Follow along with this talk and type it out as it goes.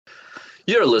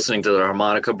You're listening to the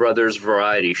Harmonica Brothers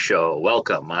Variety Show.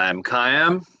 Welcome. I'm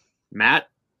Kayam. Matt?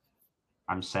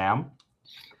 I'm Sam.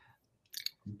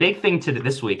 Big thing to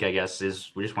this week, I guess,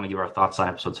 is we just want to give our thoughts on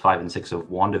episodes 5 and 6 of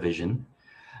WandaVision.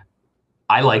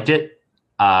 I liked it.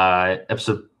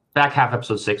 Back half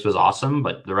episode 6 was awesome,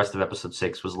 but the rest of episode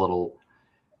 6 was a little,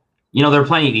 there are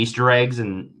plenty of Easter eggs,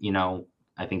 and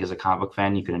I think as a comic book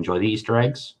fan, you can enjoy the Easter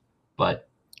eggs, but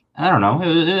I don't know.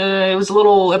 It was a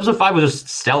little. Episode 5 was just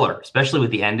stellar, especially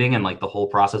with the ending and like the whole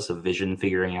process of Vision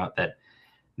figuring out that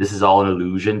this is all an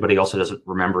illusion, but he also doesn't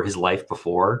remember his life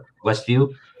before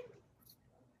Westview.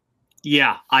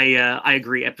 Yeah, I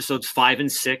agree. Episodes 5 and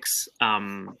 6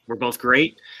 were both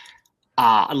great.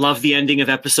 I love the ending of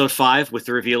episode 5 with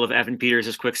the reveal of Evan Peters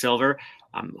as Quicksilver,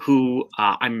 who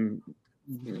I'm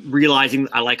realizing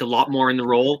I like a lot more in the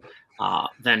role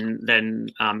than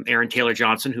Aaron Taylor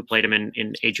Johnson, who played him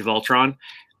in Age of Ultron.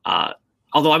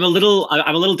 Although I'm a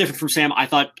little different from Sam. I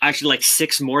thought I actually like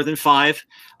 6 more than 5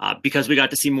 because we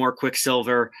got to see more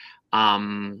Quicksilver.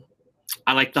 I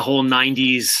like the whole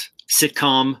 90s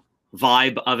sitcom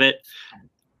vibe of it.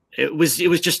 It was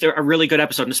just a really good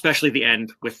episode, and especially the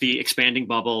end with the expanding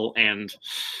bubble, and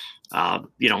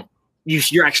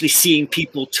you're actually seeing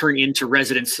people turn into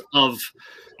residents of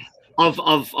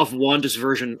Wanda's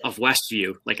version of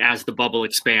Westview, like as the bubble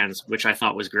expands, which I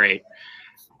thought was great.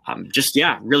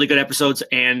 Really good episodes.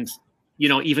 And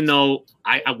even though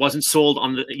I wasn't sold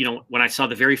on when I saw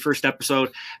the very first episode,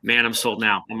 man, I'm sold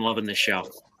now. I'm loving this show.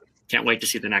 Can't wait to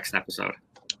see the next episode.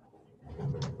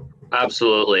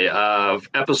 Absolutely.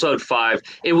 Episode 5.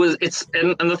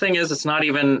 And the thing is, it's not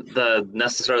even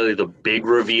necessarily the big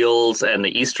reveals and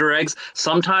the Easter eggs.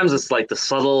 Sometimes it's like the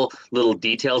subtle little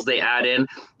details they add in,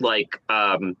 like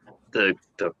the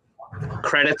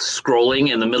credits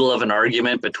scrolling in the middle of an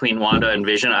argument between Wanda and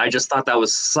Vision. I just thought that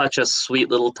was such a sweet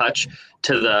little touch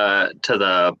to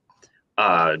the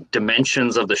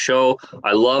dimensions of the show.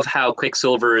 I love how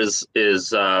Quicksilver is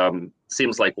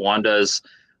seems like Wanda's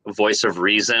voice of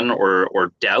reason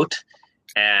or doubt,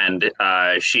 and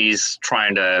she's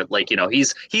trying to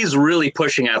he's really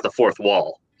pushing at the fourth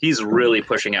wall. He's really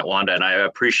pushing at Wanda, and I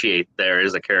appreciate there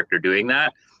is a character doing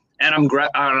that. And I'm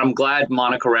glad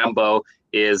Monica Rambeau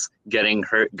is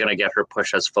gonna get her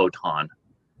push as Photon.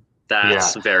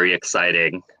 That's very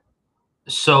exciting.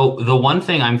 So the one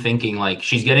thing I'm thinking, like,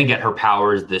 she's gonna get her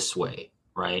powers this way,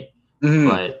 right? Mm-hmm.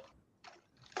 But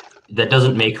that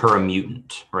doesn't make her a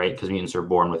mutant, right? Because mutants are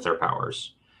born with their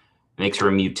powers. It makes her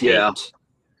a mutate,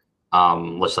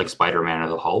 less like Spider-Man or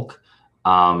the Hulk.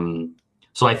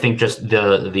 So I think just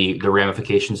the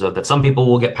ramifications of that. Some people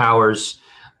will get powers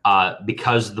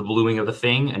because of the bluing of the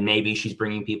thing, and maybe she's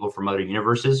bringing people from other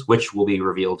universes, which will be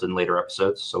revealed in later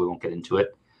episodes, so we won't get into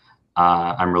it.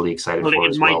 I'm really excited for it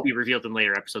as well. It might be revealed in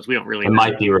later episodes. We don't really know. It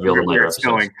might be revealed in later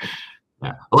episodes.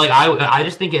 Yeah, like I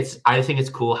just think it's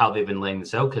cool how they've been laying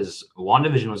this out, because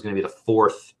WandaVision was going to be the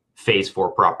 4th Phase 4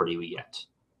 property we get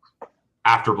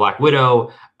after Black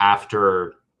Widow,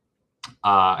 after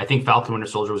I think Falcon Winter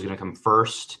Soldier was going to come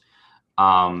first,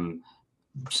 and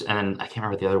I can't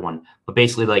remember the other one. But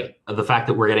basically, like, the fact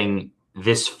that we're getting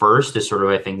this first is sort of,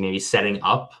 I think, maybe setting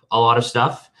up a lot of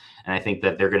stuff, and I think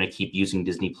that they're going to keep using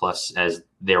Disney Plus as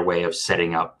their way of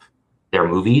setting up their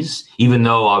movies, even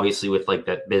though obviously with like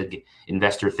that big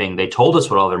investor thing, they told us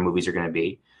what all their movies are going to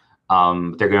be.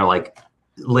 They're going to like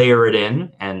layer it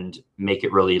in and make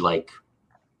it really like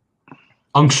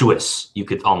unctuous. You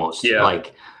could almost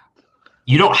like,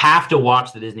 you don't have to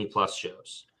watch the Disney Plus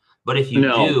shows, but if you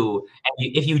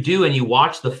do, and you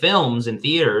watch the films in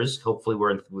theaters, hopefully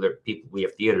we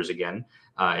have theaters again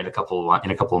in a couple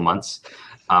of months.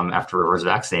 After everyone's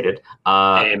vaccinated.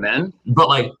 Amen. But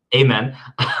like, amen.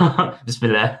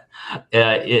 Bismillah.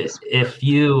 If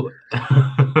you,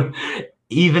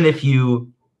 even if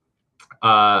you,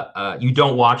 you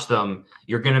don't watch them,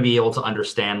 you're going to be able to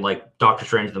understand like Doctor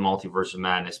Strange, the Multiverse of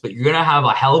Madness, but you're going to have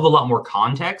a hell of a lot more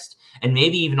context, and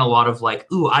maybe even a lot of like,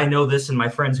 ooh, I know this, and my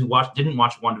friends who didn't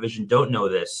watch WandaVision don't know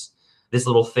this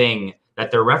little thing that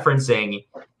they're referencing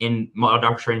in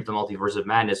Doctor Strange, the Multiverse of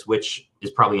Madness, which is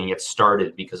probably going to get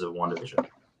started because of WandaVision.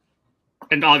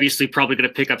 And obviously probably going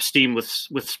to pick up steam with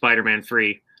Spider-Man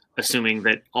 3, assuming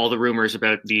that all the rumors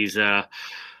about these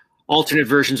alternate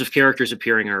versions of characters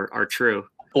appearing are true.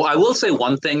 Well, I will say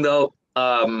one thing, though.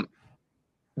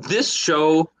 This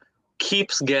show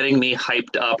keeps getting me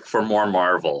hyped up for more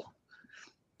Marvel.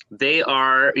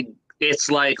 It's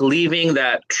like leaving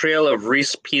that trail of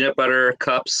Reese peanut butter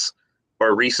cups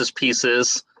or Reese's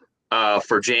Pieces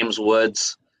for James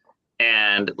Woods,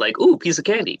 and like, ooh, piece of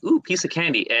candy.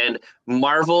 And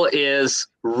Marvel is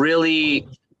really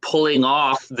pulling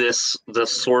off this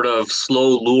sort of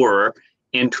slow lure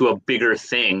into a bigger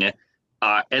thing,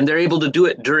 and they're able to do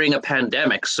it during a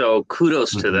pandemic. So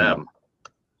kudos to them.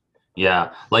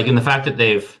 Yeah, like in the fact that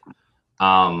they've,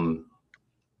 I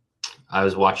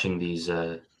was watching these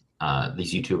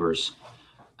YouTubers.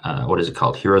 What is it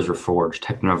called? Heroes Reforged.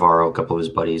 Hector Navarro, a couple of his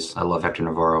buddies. I love Hector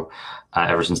Navarro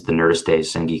ever since the Nerdist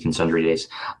days and Geek and Sundry days.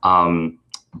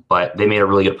 But they made a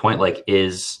really good point. Like,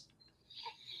 is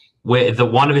the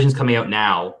WandaVision's coming out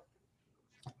now,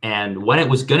 and when it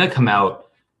was going to come out,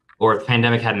 or if the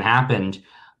pandemic hadn't happened,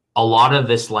 a lot of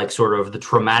this, like, sort of the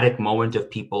traumatic moment of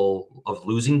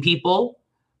losing people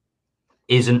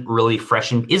isn't really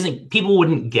fresh, and people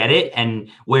wouldn't get it. And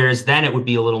whereas then it would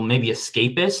be a little maybe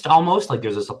escapist almost, like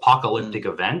there's this apocalyptic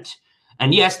event.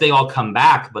 And yes, they all come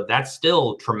back, but that's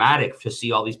still traumatic to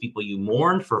see all these people you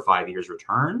mourned for 5 years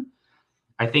return.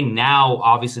 I think now,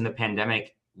 obviously in the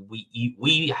pandemic,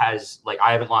 we has, like,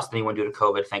 I haven't lost anyone due to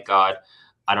COVID, thank God.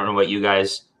 I don't know about you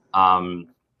guys.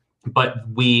 But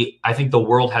I think the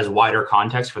world has wider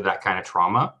context for that kind of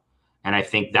trauma. And I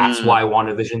think that's why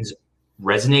WandaVision's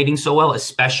resonating so well,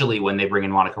 especially when they bring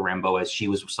in Monica Rambeau, as she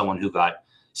was someone who got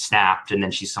snapped, and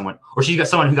then she got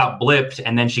someone who got blipped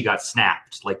and then she got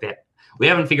snapped. Like that, we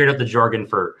haven't figured out the jargon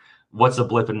for what's a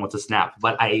blip and what's a snap.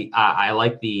 But I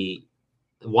like the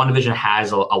WandaVision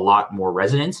has a lot more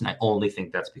resonance, and I don't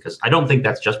think that's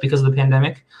just because of the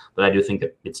pandemic, but I do think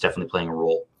that it's definitely playing a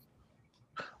role.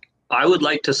 I would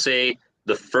like to say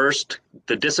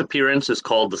the disappearance is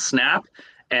called the snap,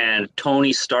 and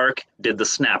Tony Stark did the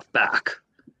snap back.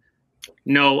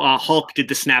 No, Hulk did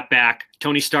the snap back.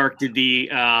 Tony Stark did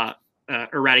the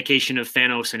eradication of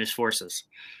Thanos and his forces.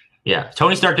 Yeah,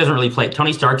 Tony Stark doesn't really play.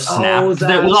 Tony Stark snapped. Oh,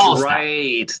 that's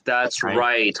right. That's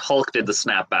right. Hulk did the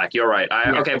snap back. You're right.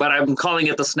 Okay, but I'm calling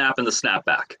it the snap and the snap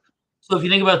back. So if you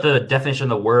think about the definition of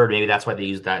the word, maybe that's why they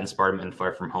used that in Spider-Man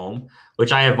Far From Home,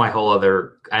 which I have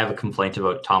a complaint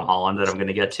about Tom Holland that I'm going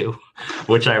to get to,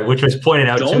 which was pointed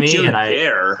out to me. Don't you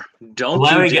dare.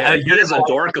 He is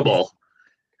adorkable.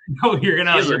 No, you're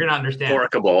gonna understand.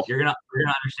 Adorkable. You're gonna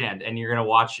understand, and you're gonna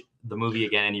watch the movie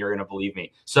again, and you're gonna believe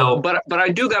me. So, but I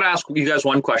do gotta ask you guys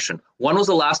one question. When was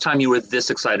the last time you were this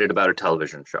excited about a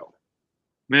television show?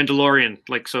 Mandalorian,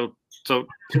 like so 2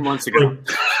 months ago.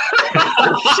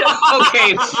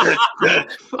 Okay.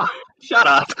 Shut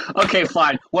up. Okay,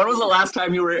 fine. When was the last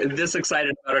time you were this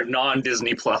excited about a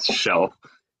non-Disney Plus show?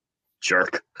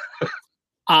 Jerk.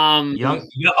 I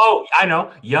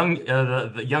know.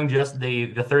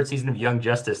 The third season of Young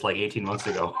Justice, like 18 months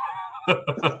ago.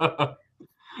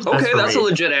 That's a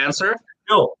legit answer.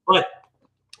 No, but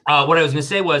what I was going to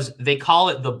say was they call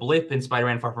it the blip in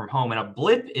Spider-Man Far From Home, and a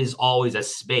blip is always a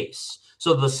space.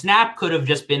 So the snap could have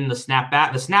just been the snap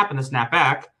back, the snap and the snap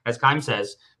back, as Kime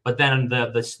says. But then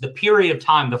the period of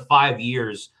time, the 5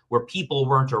 years where people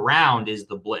weren't around, is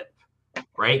the blip,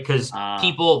 right? Because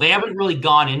people, they haven't really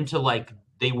gone into, like,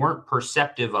 they weren't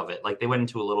perceptive of it. Like, they went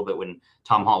into a little bit when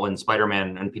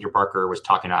Spider-Man and Peter Parker was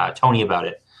talking to Tony about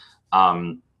it.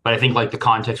 But I think, like, the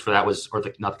context for that was,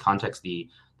 not the context, the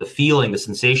feeling, the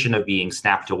sensation of being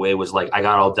snapped away was like, I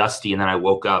got all dusty and then I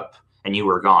woke up and you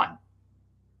were gone.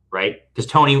 Right? Because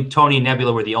Tony and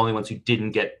Nebula were the only ones who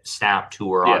didn't get snapped, who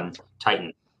were on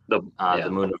Titan, the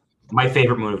moon, my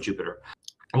favorite moon of Jupiter.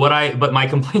 But my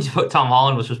complaint about Tom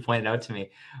Holland was pointed out to me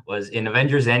was in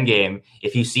Avengers Endgame,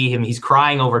 if you see him, he's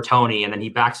crying over Tony, and then he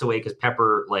backs away because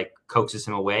Pepper, like, coaxes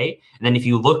him away. And then if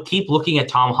you keep looking at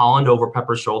Tom Holland over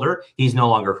Pepper's shoulder, he's no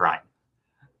longer crying.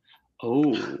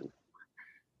 Oh.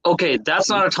 Okay, that's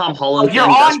not a Tom Holland thing.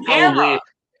 That's on camera.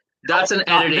 That's an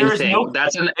editing thing.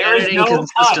 That's an editing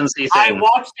consistency thing. I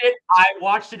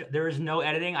watched it. There is no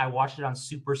editing. I watched it on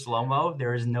super slow-mo.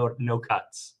 There is no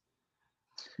cuts.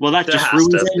 Well, that just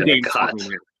ruins Endgame cut.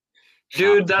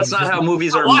 Dude, that's not how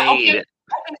movies are made. Okay,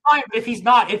 fine.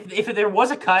 If there was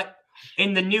a cut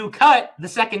in the new cut, the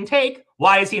second take,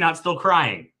 why is he not still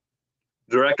crying?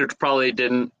 Director probably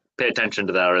didn't pay attention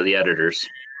to that, or the editors.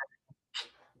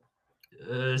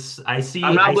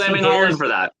 I'm not blaming Holland for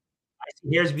that.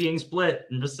 Here's being split.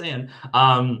 I'm just saying.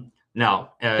 No.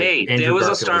 Hey, there was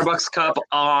a Starbucks cup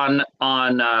on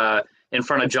in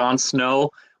front of Jon Snow.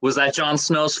 Was that Jon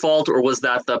Snow's fault, or was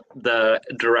that the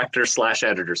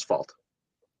director/editor's fault?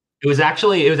 It was,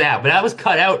 but that was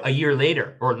cut out a year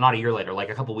later, or not a year later, like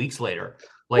a couple weeks later.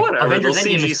 Like, whatever. Avengers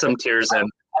They'll CG some tears in.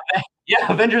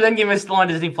 Yeah, Avengers Endgame is still on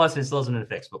Disney Plus and it still hasn't been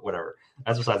fixed, but whatever.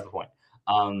 That's besides the point.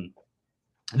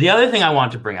 The other thing I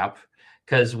want to bring up,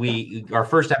 because our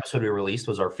first episode we released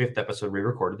was our 5th episode we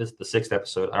recorded. This is the 6th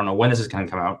episode. I don't know when this is going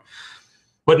to come out.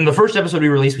 But in the first episode we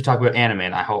released, we talked about anime,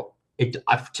 and I hope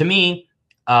to me,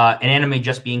 an anime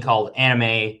just being called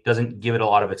anime doesn't give it a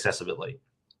lot of accessibility.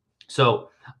 So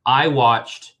I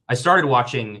started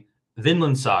watching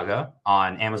Vinland Saga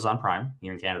on Amazon Prime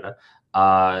here in Canada.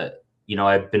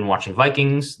 I've been watching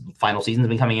Vikings. The final season's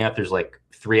been coming out. There's like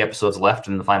 3 episodes left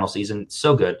in the final season. It's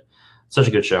so good. Such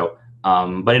a good show.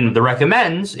 But in the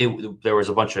recommends, there was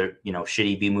a bunch of,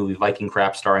 shitty B-movie Viking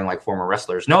crap starring like former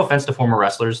wrestlers. No offense to former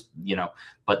wrestlers,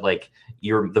 but like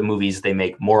the movies they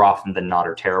make more often than not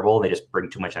are terrible. They just bring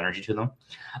too much energy to them.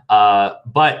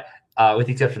 But with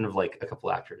the exception of like a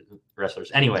couple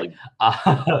wrestlers. Anyway,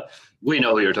 we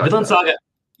know what you're talking Vinland about. Saga.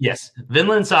 Yes,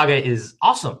 Vinland Saga is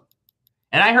awesome.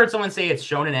 And I heard someone say it's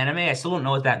shonen anime. I still don't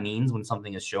know what that means when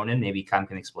something is shonen. Maybe Khan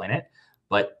can explain it,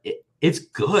 but it's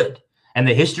good. And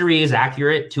the history is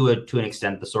accurate to an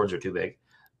extent. The swords are too big,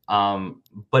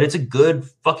 but it's a good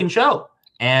fucking show,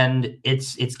 and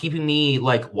it's keeping me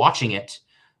like watching it.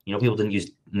 People didn't use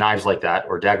knives like that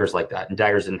or daggers like that, and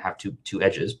daggers didn't have two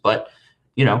edges. But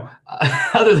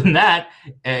other than that,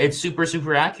 it's super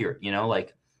super accurate.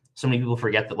 Like so many people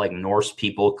forget that like Norse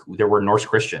people, there were Norse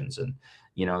Christians, and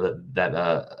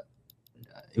it's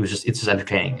just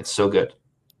entertaining. It's so good.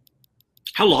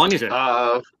 How long is it?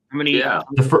 How many? Yeah.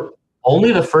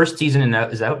 Only the first season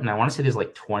is out, and I want to say there's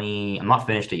like 20. I'm not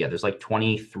finished it yet. There's like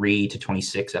 23 to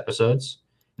 26 episodes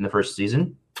in the first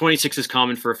season. 26 is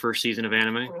common for a first season of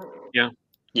anime. Yeah.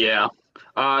 Yeah.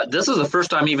 This is the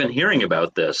first time even hearing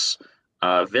about this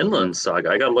Vinland Saga.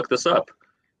 I gotta look this up.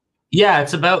 Yeah,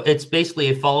 it's basically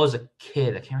it follows a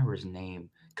kid. I can't remember his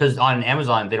name because on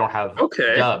Amazon they don't have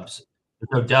dubs. There's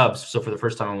no dubs, so for the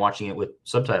first time I'm watching it with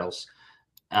subtitles.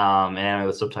 And anime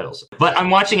with subtitles, but I'm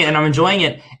watching it and I'm enjoying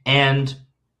it. And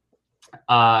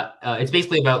it's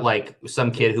basically about like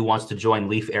some kid who wants to join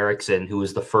Leif Erikson, who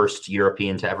was the first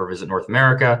European to ever visit North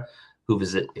America,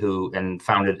 and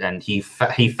founded, and he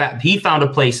found a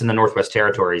place in the Northwest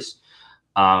Territories.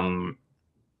 But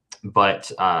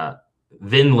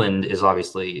Vinland is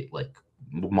obviously like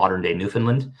modern day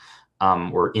Newfoundland,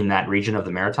 or in that region of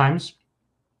the Maritimes.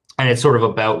 And it's sort of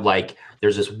about like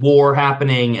there's this war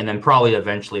happening, and then probably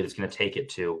eventually it's going to take it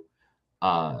to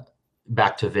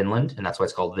back to Vinland, and that's why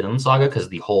it's called Vinland Saga, because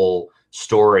the whole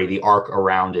story, the arc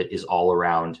around it, is all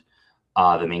around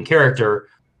the main character.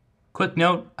 Quick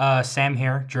note, Sam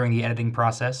here during the editing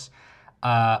process.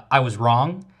 I was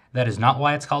wrong. That is not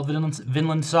why it's called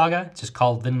Vinland Saga. It's just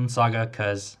called Vinland Saga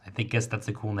because I guess that's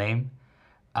a cool name.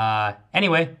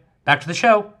 Anyway, back to the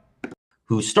show.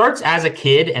 Who starts as a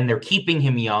kid and they're keeping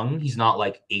him young. He's not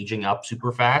like aging up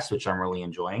super fast, which I'm really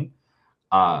enjoying.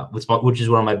 Which is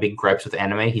one of my big gripes with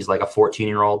anime. He's like a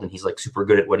 14-year-old and he's like super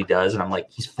good at what he does. And I'm like,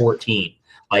 he's 14.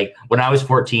 Like when I was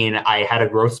 14, I had a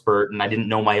growth spurt and I didn't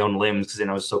know my own limbs because then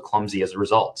I was so clumsy as a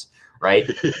result. Right?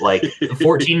 Like a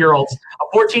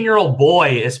 14-year-old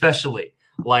boy, especially,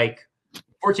 like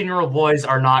 14-year-old boys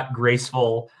are not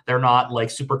graceful. They're not like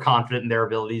super confident in their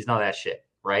abilities. None of that shit.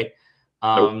 Right?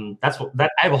 I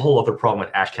have a whole other problem with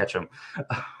Ash Ketchum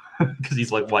because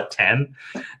he's like what 10,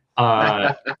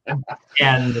 and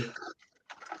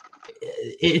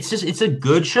it's a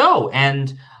good show,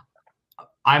 and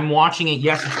I'm watching it.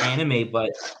 Yes, it's anime, but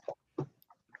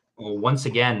once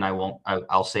again,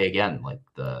 I'll say again, like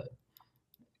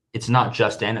it's not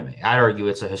just anime. I'd argue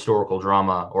it's a historical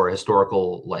drama or a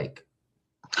historical like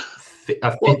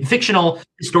fictional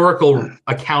historical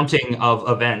accounting of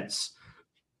events.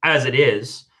 As it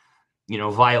is,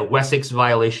 Wessex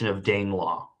violation of Dane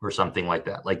law or something like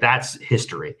that. Like that's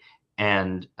history,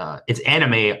 and it's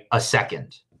anime a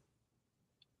second.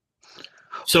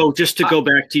 So just to go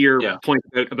back to your point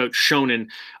about shonen,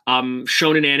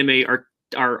 shonen anime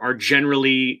are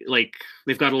generally like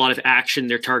they've got a lot of action.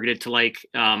 They're targeted to like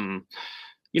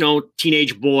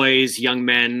teenage boys, young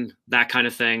men, that kind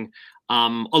of thing.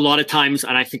 A lot of times,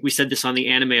 and I think we said this on the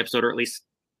anime episode, or at least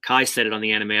Kai said it on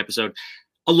the anime episode.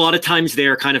 A lot of times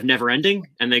they're kind of never ending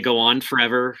and they go on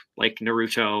forever, like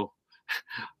Naruto,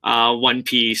 One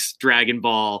Piece, Dragon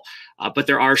Ball. But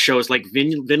there are shows like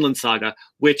Vinland Saga,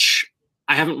 which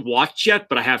I haven't watched yet,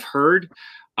 but I have heard,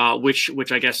 which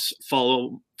I guess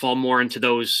fall more into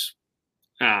those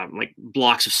like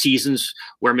blocks of seasons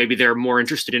where maybe they're more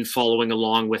interested in following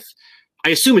along with. I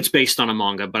assume it's based on a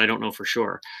manga, but I don't know for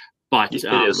sure. But it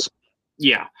is.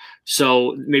 Yeah.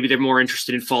 So maybe they're more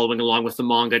interested in following along with the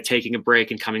manga, taking a break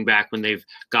and coming back when they've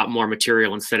got more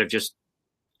material instead of just,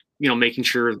 making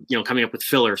sure, coming up with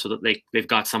filler so that they've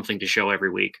got something to show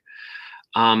every week.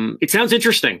 It sounds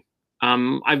interesting.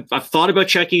 I've thought about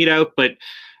checking it out, but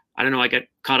I don't know. I get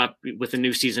caught up with a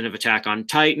new season of Attack on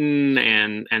Titan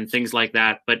and things like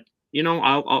that. But,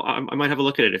 I might have a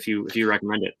look at it if you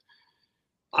recommend it.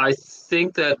 I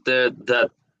think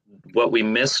that what we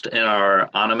missed in our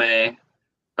anime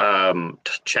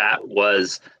chat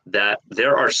was that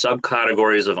there are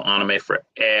subcategories of anime for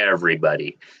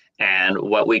everybody. And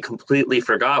what we completely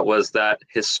forgot was that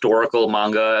historical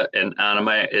manga and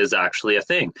anime is actually a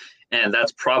thing. And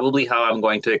that's probably how I'm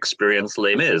going to experience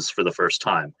Les Mis for the first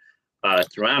time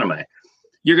through anime.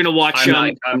 You're going to watch,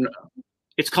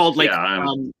 it's called like yeah,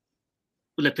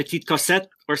 Le Petit Cosette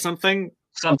or something?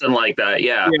 Something like that,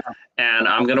 yeah. And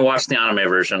I'm going to watch the anime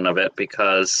version of it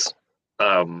because,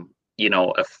 you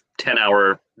know, a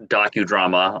 10-hour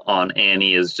docudrama on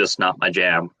Annie is just not my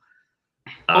jam.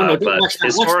 Don't but watch that.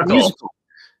 historical. Watch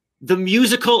the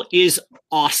musical is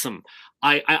awesome.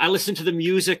 I listen to the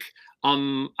music.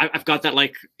 I've got that,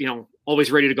 like, you know,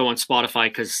 always ready to go on Spotify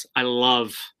because I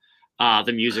love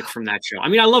the music from that show. I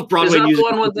mean, I love Broadway music. Is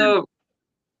that the one with the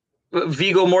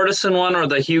Viggo Mortensen one, or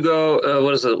the Hugo?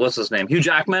 What's his name? Hugh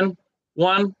Jackman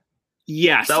one?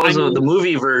 Yes, that was the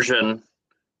movie version.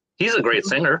 He's a great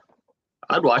singer.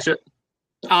 I'd watch it.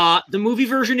 The movie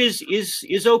version is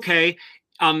okay.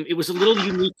 It was a little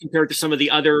unique compared to some of the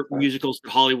other musicals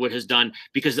that Hollywood has done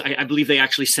because I believe they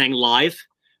actually sang live,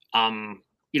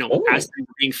 you know, as they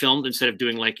were being filmed instead of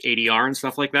doing like ADR and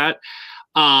stuff like that.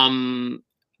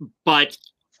 But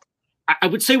I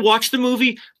would say watch the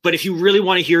movie. But if you really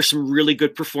want to hear some really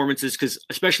good performances, because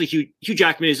especially Hugh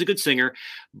Jackman is a good singer,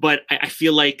 but I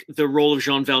feel like the role of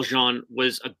Jean Valjean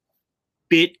was a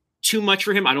bit too much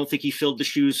for him. I don't think he filled the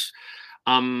shoes.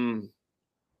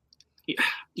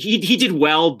 He did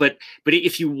well, but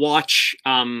if you watch,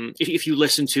 if you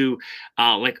listen to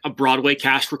like a Broadway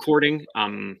cast recording,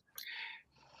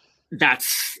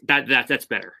 that's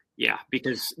better. Yeah,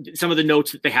 because some of the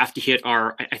notes that they have to hit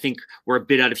are, I think, were a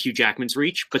bit out of Hugh Jackman's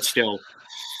reach, but still.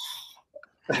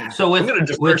 So I'm going to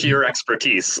defer to your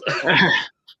expertise.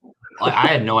 I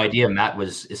had no idea Matt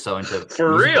is so into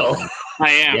for real.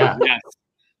 I am. Yeah. Yes.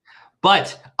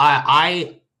 But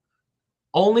I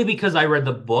only because I read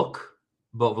the book,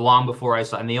 but long before I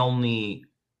saw, and the only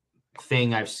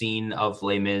thing I've seen of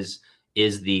Les Mis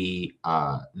is the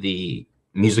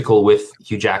musical with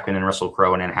Hugh Jackman and Russell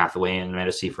Crowe and Anne Hathaway and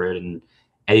Amanda Seyfried and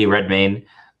Eddie Redmayne.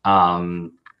 I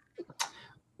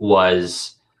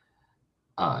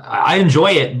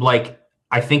enjoy it. Like,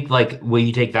 I think, like, when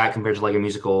you take that compared to like a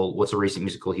musical, what's a recent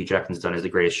musical Hugh Jackman's done is The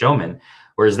Greatest Showman,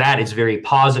 whereas that it's very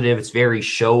positive, it's very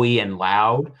showy and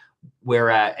loud.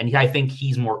 And I think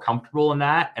he's more comfortable in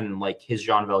that, and like his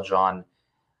Jean Valjean,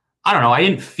 I don't know. I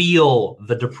didn't feel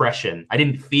the depression. I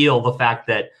didn't feel the fact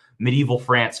that medieval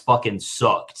France fucking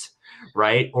sucked,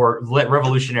 right? Or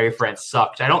revolutionary France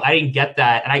sucked. I didn't get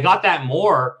that, and I got that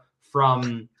more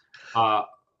from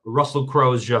Russell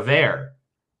Crowe's Javert.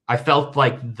 I felt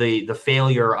like the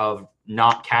failure of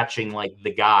not catching like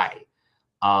the guy.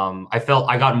 I felt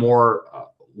I got more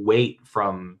weight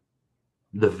from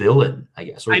the villain, I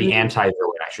guess, or the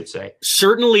anti-villain, I should say.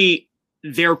 Certainly,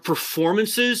 their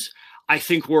performances, I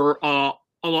think, were a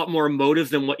lot more emotive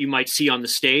than what you might see on the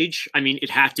stage. I mean, it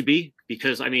had to be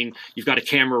because, I mean, you've got a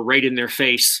camera right in their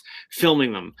face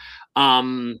filming them.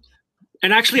 And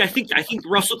actually, I think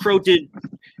Russell Crowe did.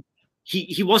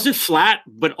 He wasn't flat,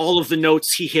 but all of the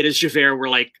notes he hit as Javert were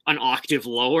like an octave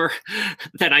lower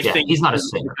than I think he's not a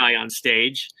singer guy on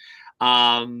stage.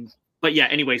 But yeah,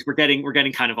 anyways, we're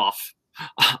getting kind of off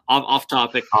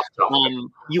topic.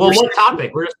 What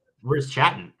topic? We're just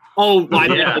chatting. Oh,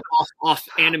 off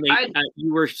anime.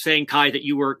 You were saying, Kai, that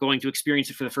you were going to experience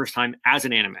it for the first time as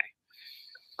an anime.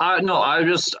 No, I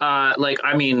just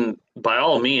I mean, by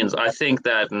all means, I think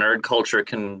that nerd culture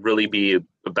can really be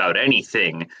about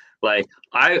anything. Like,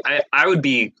 I would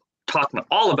be talking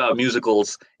all about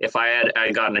musicals if I had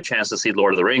gotten a chance to see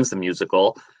Lord of the Rings the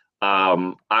musical.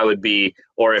 I would be,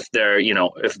 or if they're,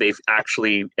 if they've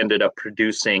actually ended up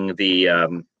producing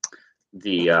the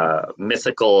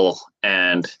mythical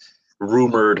and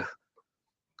rumored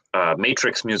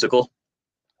Matrix musical.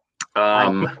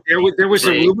 There was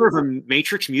a rumor of a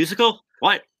Matrix musical.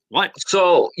 What?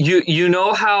 So you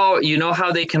know how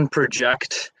they can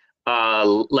project.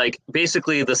 Like,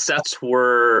 basically the sets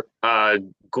were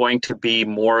going to be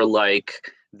more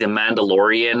like the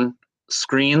Mandalorian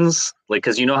screens, like,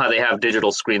 because you know how they have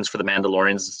digital screens for the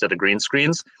Mandalorians instead of green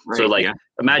screens. Right, so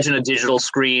imagine a digital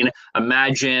screen,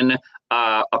 imagine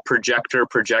a projector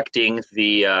projecting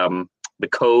the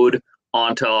code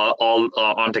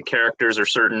onto characters or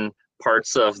certain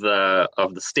parts of the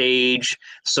stage.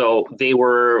 So there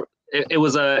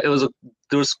was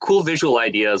cool visual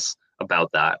ideas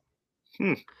about that.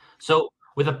 So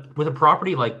with a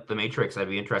property like The Matrix, I'd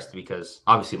be interested because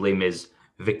obviously Les Mis,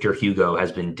 Victor Hugo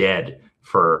has been dead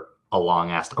for a long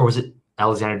ass. Or was it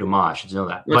Alexander Dumas? I should know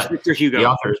that. It's Victor Hugo. The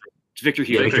author It's Victor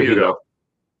Hugo. Victor Hugo.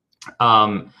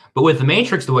 But with the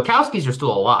Matrix, the Wachowskis are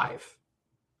still alive.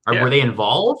 Were they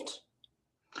involved?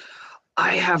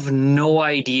 I have no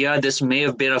idea. This may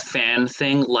have been a fan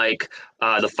thing, like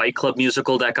the Fight Club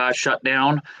musical that got shut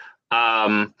down.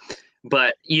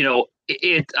 But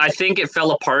I think it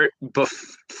fell apart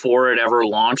before it ever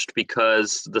launched,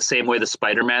 because the same way the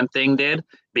Spider-Man thing did,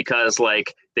 because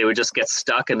like they would just get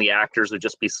stuck and the actors would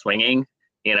just be swinging,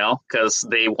 because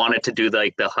they wanted to do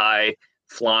like the high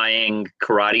flying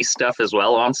karate stuff as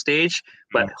well on stage,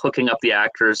 but hooking up the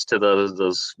actors to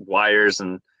those wires,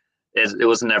 and it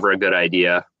was never a good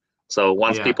idea. So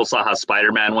once people saw how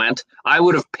Spider-Man went, I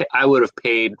would have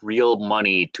paid real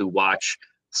money to watch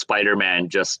Spider-Man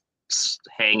just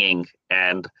hanging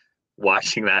and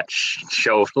watching that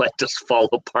show like just fall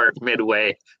apart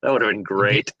midway. That would have been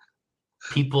great.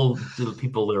 People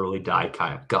literally died.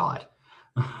 Kind of. God.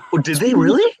 Oh, did they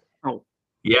really? Oh,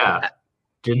 yeah.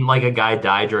 Didn't like a guy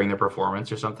die during the performance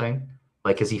or something?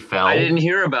 Like, because he fell? I didn't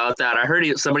hear about that. I heard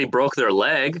somebody broke their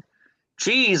leg.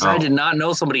 Jeez, I did not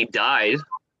know somebody died.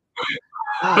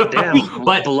 Oh, damn.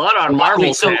 But blood on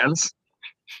Marvel's hands.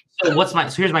 So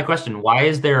here's my question. Why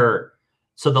is there...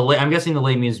 So I'm guessing the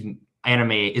Les Mis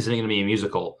anime isn't going to be a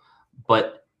musical,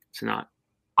 but it's not.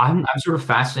 I'm sort of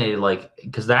fascinated, like,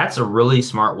 because that's a really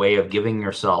smart way of giving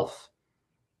yourself,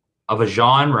 of a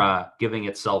genre giving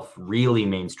itself really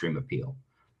mainstream appeal,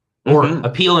 or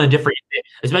appeal in a different,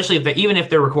 especially if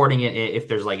they're recording it,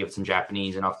 if it's in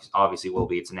Japanese, and obviously will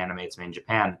be, it's an anime, it's made in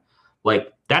Japan.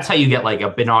 Like, that's how you get like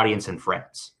an audience in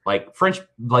France. Like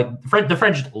the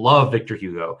French love Victor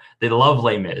Hugo. They love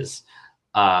Les Mis.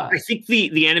 I think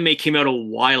the anime came out a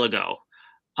while ago.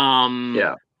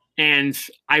 And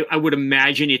I would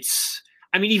imagine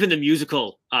even the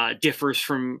musical differs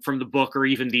from the book, or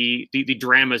even the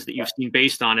dramas that you've seen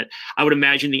based on it. I would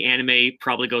imagine the anime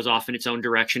probably goes off in its own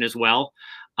direction as well.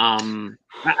 I've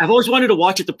always wanted to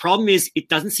watch it. The problem is it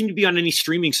doesn't seem to be on any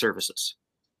streaming services.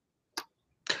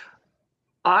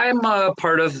 I'm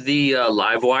part of the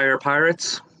Livewire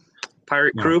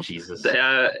pirate crew. Jesus.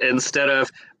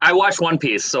 I watch One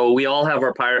Piece, so we all have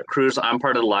our pirate crews. I'm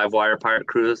part of the Livewire pirate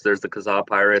crews. There's the Kazaa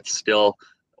pirates, still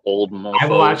old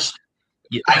mofos.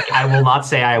 I will not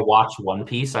say I watched One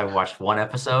Piece. I've watched one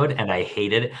episode and I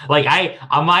hated it. Like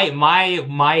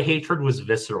my hatred was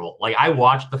visceral. Like, I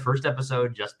watched the first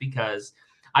episode just because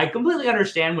I completely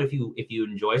understand if you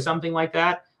enjoy something like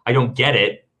that. I don't get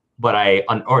it, but I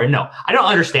don't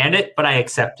understand it, but I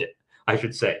accept it, I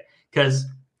should say, because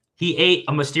he ate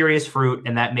a mysterious fruit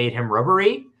and that made him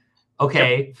rubbery.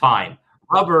 Okay, fine.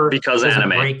 Rubber doesn't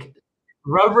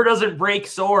break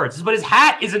swords, but his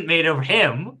hat isn't made of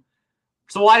him.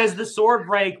 So why does the sword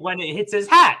break when it hits his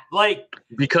hat? Like,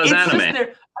 because anime.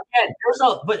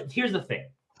 But here's the thing.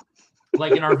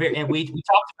 Like, in our and we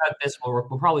talked about this. We'll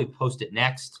probably post it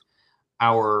next.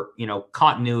 Our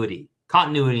continuity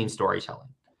in storytelling,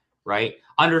 right?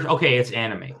 It's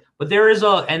anime. But there is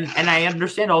and I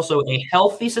understand also a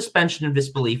healthy suspension of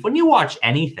disbelief when you watch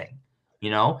anything,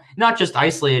 not just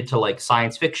isolated to like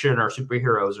science fiction or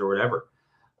superheroes or whatever,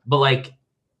 but like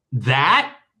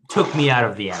that took me out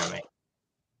of the anime.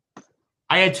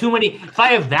 I had too many. If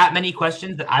I have that many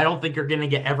questions that I don't think are going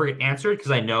to ever get answered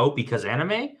because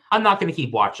anime, I'm not going to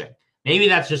keep watching. Maybe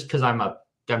that's just because I'm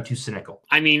too cynical.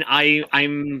 I mean,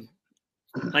 I'm.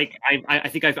 Like, I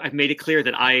think I've made it clear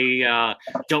that I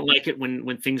don't like it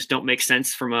when things don't make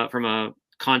sense from a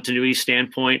continuity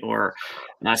standpoint, or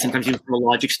sometimes even from a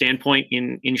logic standpoint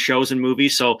in shows and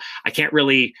movies. So I can't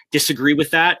really disagree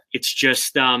with that. It's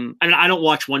just I don't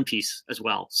watch One Piece as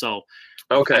well. So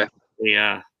okay,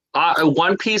 yeah.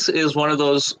 One Piece is one of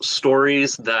those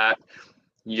stories that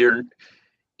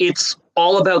it's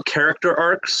all about character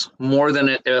arcs more than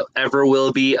it ever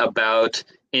will be about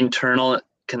internal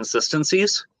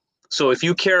consistencies. So if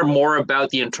you care more about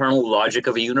the internal logic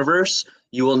of a universe,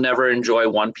 you will never enjoy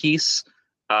One Piece,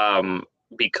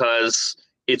 because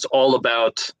it's all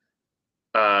about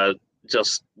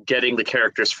just getting the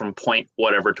characters from point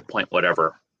whatever to point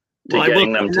whatever,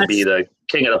 getting them to be the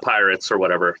king of the pirates or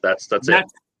whatever. That's it.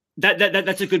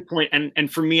 That's a good point.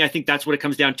 And for me, I think that's what it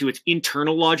comes down to. It's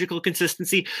internal logical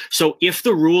consistency. So if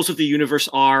the rules of the universe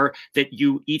are that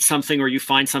you eat something or you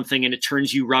find something and it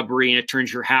turns you rubbery and it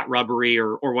turns your hat rubbery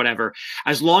or whatever,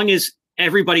 as long as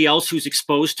everybody else who's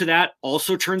exposed to that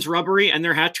also turns rubbery and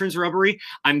their hat turns rubbery,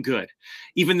 I'm good.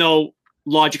 Even though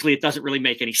logically it doesn't really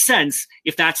make any sense,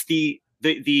 if that's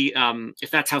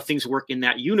if that's how things work in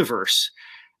that universe,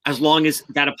 as long as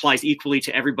that applies equally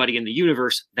to everybody in the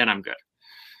universe, then I'm good.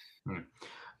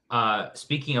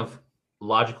 Speaking of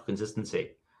logical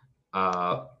consistency,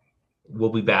 we'll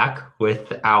be back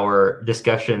with our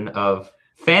discussion of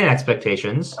fan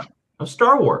expectations of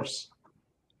Star Wars.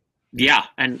 Yeah,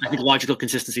 and I think logical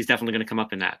consistency is definitely going to come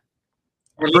up in that.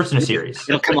 First in a series.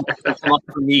 It'll come up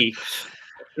for me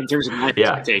in terms of my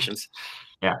expectations.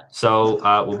 Yeah. So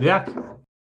we'll be back.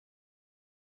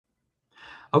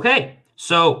 Okay.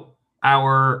 So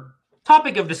our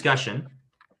topic of discussion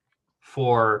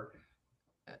for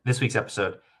this week's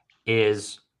episode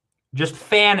is just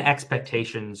fan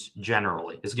expectations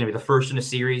generally. This is going to be the first in a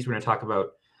series. We're going to talk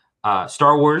about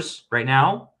Star Wars right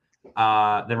now.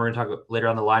 Then we're going to talk about, later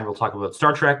on the line, we'll talk about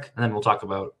Star Trek, and then we'll talk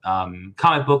about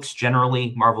comic books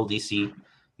generally, Marvel, DC.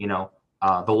 You know,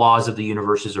 the laws of the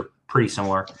universes are pretty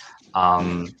similar.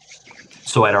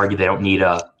 So I'd argue they don't need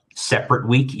a separate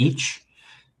week each.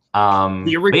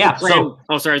 The original plan.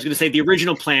 I was going to say the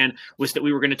original plan was that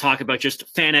we were going to talk about just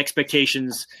fan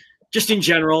expectations, just in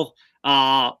general,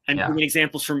 and bring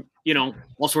examples from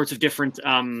all sorts of different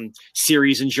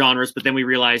series and genres. But then we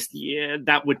realized,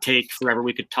 that would take forever.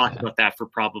 We could talk about that for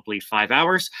probably 5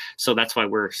 hours. So that's why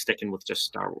we're sticking with just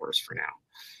Star Wars for now.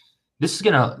 This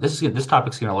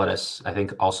topic's gonna let us, I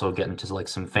think, also get into like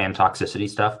some fan toxicity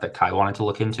stuff that Kai wanted to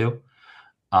look into.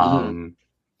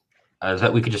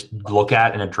 That we could just look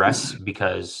at and address,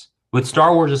 because with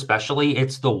Star Wars especially,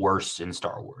 it's the worst in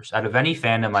Star Wars. Out of any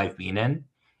fandom I've been in,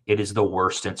 it is the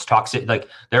worst. It's toxic. Like,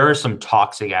 there are some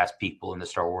toxic ass people in the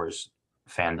Star Wars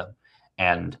fandom.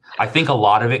 And I think a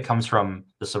lot of it comes from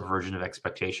the subversion of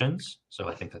expectations. So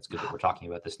I think that's good that we're talking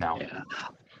about this now. Yeah.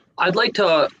 I'd like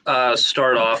to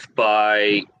start off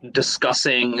by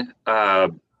discussing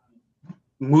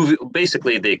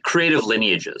basically the creative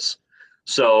lineages.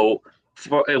 So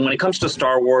when it comes to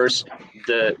Star Wars,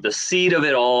 the seed of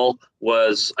it all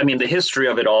was, the history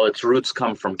of it all, its roots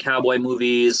come from cowboy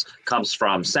movies, comes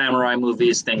from samurai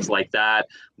movies, things like that.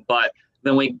 But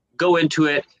then we go into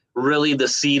it, really the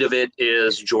seed of it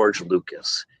is George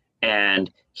Lucas.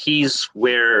 And he's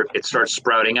where it starts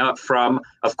sprouting out from.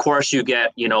 Of course, you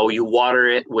get, you water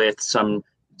it with some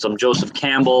Joseph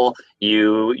Campbell,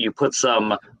 you put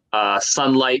some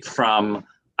sunlight from,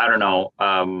 I don't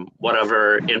know,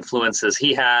 whatever influences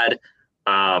he had,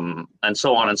 and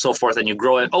so on and so forth. And you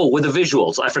grow it. Oh, with the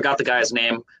visuals. I forgot the guy's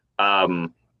name.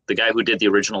 The guy who did the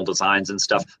original designs and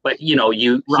stuff. But, he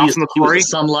was the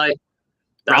sunlight.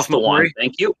 That's the one.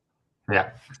 Thank you.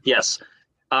 Yeah. Yes.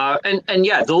 And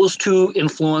yeah, those two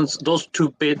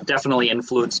definitely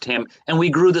influenced him. And we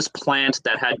grew this plant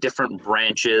that had different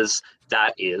branches.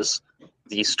 That is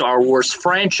the Star Wars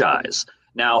franchise.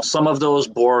 Now, some of those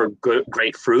bore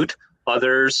great fruit,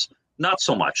 others not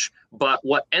so much. But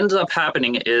what ends up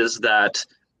happening is that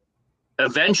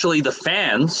eventually the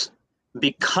fans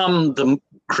become the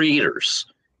creators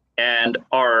and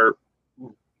are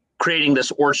creating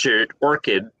this orchid.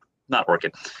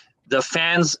 The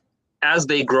fans, as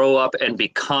they grow up and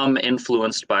become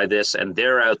influenced by this, and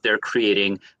they're out there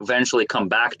creating, eventually come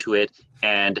back to it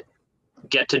and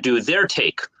get to do their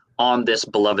take on this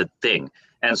beloved thing.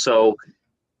 And so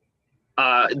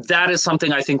that is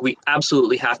something I think we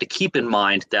absolutely have to keep in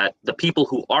mind, that the people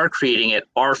who are creating it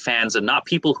are fans and not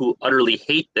people who utterly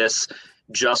hate this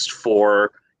just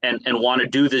for and want to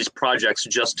do these projects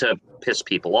just to piss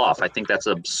people off. I think that's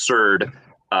an absurd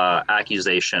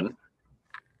accusation.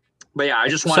 But yeah, I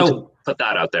just wanted to put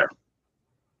that out there.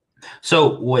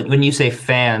 So when you say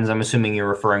fans, I'm assuming you're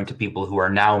referring to people who are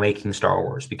now making Star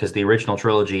Wars, because the original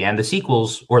trilogy and the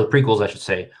sequels, or the prequels, I should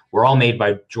say, were all made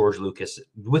by George Lucas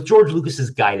with George Lucas's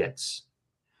guidance.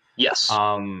 Yes.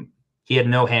 He had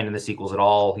no hand in the sequels at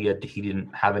all. He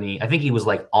didn't have any. I think he was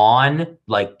on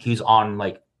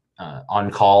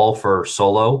call for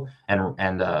Solo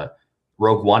and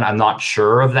Rogue One. I'm not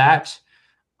sure of that.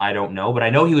 I don't know, but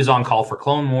I know he was on call for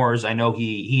Clone Wars. I know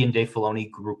he and Dave Filoni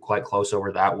grew quite close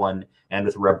over that one, and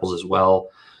with Rebels as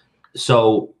well.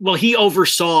 So, well, he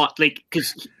oversaw,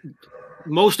 because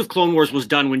most of Clone Wars was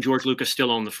done when George Lucas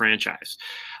still owned the franchise.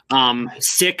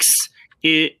 Six,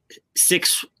 I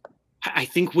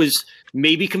think, was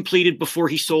maybe completed before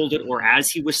he sold it or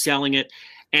as he was selling it,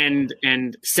 and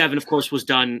 7, of course, was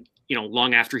done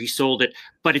long after he sold it,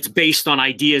 but it's based on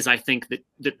ideas, I think,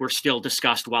 that were still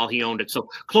discussed while he owned it. So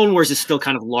Clone Wars is still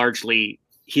kind of largely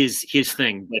his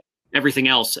thing, but everything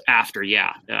else after,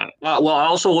 yeah. Well, I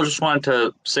also just wanted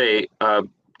to say,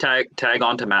 tag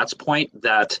on to Matt's point,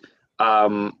 that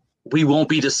we won't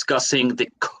be discussing the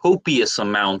copious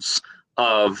amounts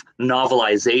of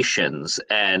novelizations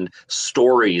and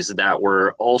stories that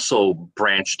were also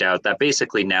branched out that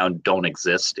basically now don't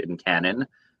exist in canon.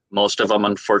 Most of them,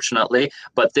 unfortunately,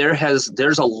 but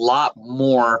there's a lot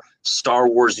more Star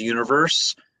Wars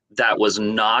universe that was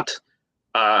not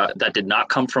that did not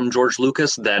come from George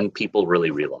Lucas than people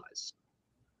really realize.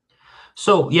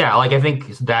 So yeah, like I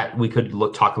think that we could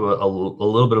talk about a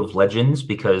little bit of Legends,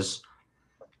 because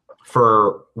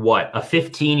for what, a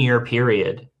 15-year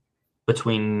period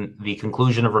between the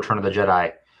conclusion of Return of the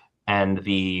Jedi and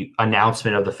the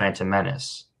announcement of the Phantom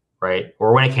Menace, right?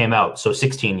 Or when it came out, so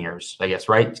 16 years, I guess,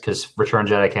 right? Because Return of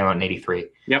the Jedi came out in 83.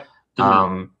 Yep.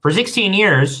 For 16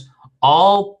 years,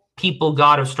 all people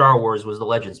got of Star Wars was the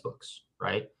Legends books,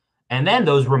 right? And then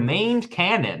those remained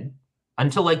canon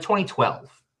until like 2012.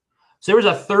 So there was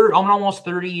a almost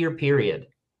 30-year period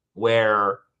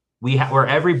where where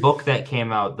every book that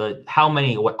came out,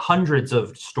 hundreds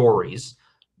of stories,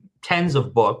 tens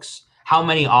of books, how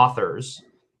many authors,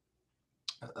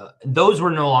 those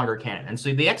were no longer canon. And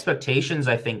so the expectations,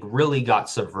 I think, really got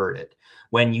subverted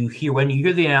when you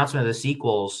hear the announcement of the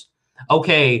sequels.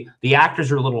 Okay, the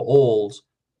actors are a little old.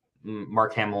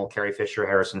 Mark Hamill, Carrie Fisher,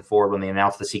 Harrison Ford, when they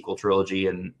announced the sequel trilogy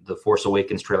and the Force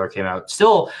Awakens trailer came out.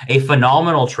 Still a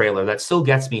phenomenal trailer that still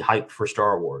gets me hyped for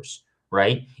Star Wars,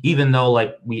 right? Even though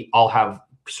like we all have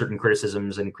certain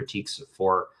criticisms and critiques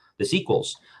for the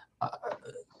sequels.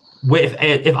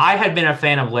 If I had been a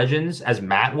fan of Legends, as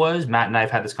Matt and I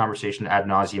have had this conversation ad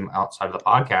nauseum outside of the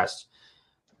podcast,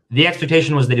 the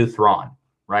expectation was they do Thrawn,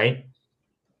 right?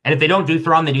 And if they don't do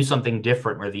Thrawn, they do something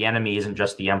different where the enemy isn't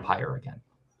just the Empire again.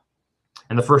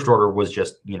 And the First Order was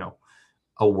just,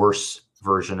 a worse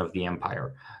version of the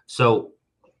Empire. So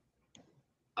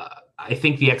I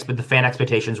think the fan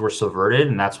expectations were subverted,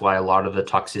 and that's why a lot of the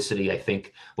toxicity, I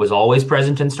think, was always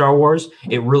present in Star Wars.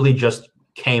 It really just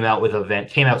came out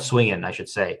swinging, I should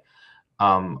say,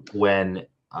 when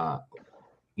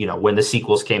the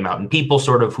sequels came out, and people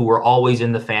sort of who were always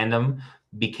in the fandom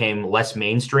became less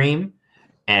mainstream,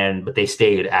 but they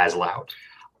stayed as loud.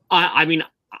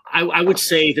 I would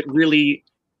say that really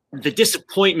the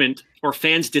disappointment or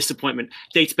fans' disappointment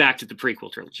dates back to the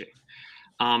prequel trilogy.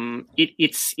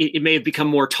 It may have become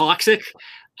more toxic.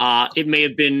 It may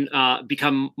have been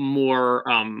become more.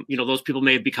 Those people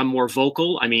may have become more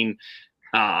vocal. There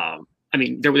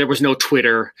was no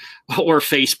Twitter or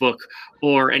Facebook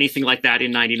or anything like that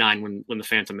in '99 when the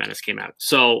Phantom Menace came out.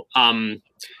 So.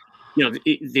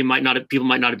 People might not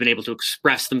have been able to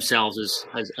express themselves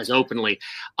as openly,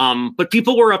 but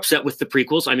people were upset with the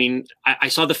prequels. I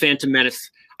saw the Phantom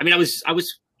Menace. I was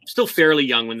still fairly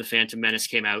young when the Phantom Menace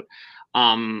came out.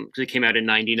 It came out in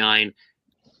 '99.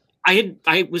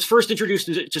 I was first introduced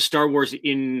to Star Wars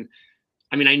I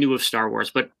knew of Star Wars,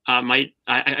 but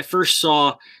I first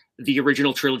saw the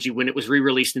original trilogy when it was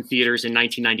re-released in theaters in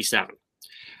 1997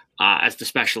 as the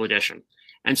special edition.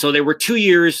 And so there were 2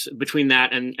 years between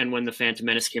that and when the Phantom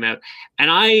Menace came out.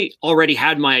 And I already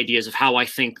had my ideas of how I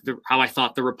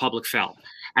thought the Republic fell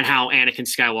and how Anakin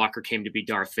Skywalker came to be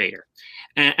Darth Vader.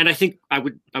 And I think I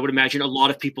would imagine a lot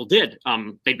of people did.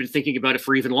 They'd been thinking about it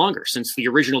for even longer, since the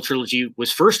original trilogy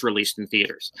was first released in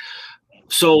theaters.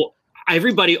 So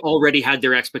everybody already had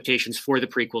their expectations for the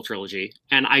prequel trilogy.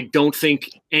 And I don't think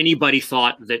anybody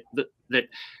thought that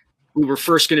we were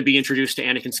first going to be introduced to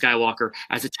Anakin Skywalker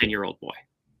as a 10-year-old boy.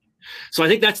 So I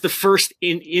think that's the first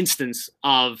instance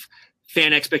of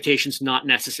fan expectations not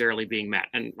necessarily being met.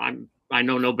 And I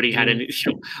know nobody had any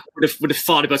would have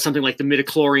thought about something like the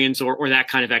midichlorians or that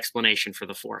kind of explanation for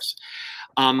the Force.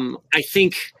 I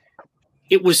think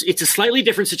it's a slightly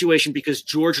different situation because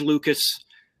George Lucas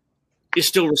is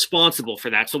still responsible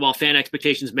for that. So while fan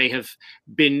expectations may have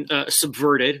been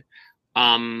subverted,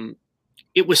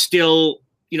 it was still,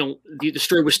 the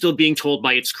story was still being told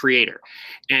by its creator.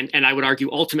 And I would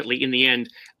argue ultimately in the end,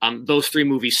 those three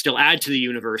movies still add to the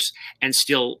universe and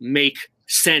still make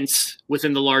sense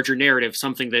within the larger narrative,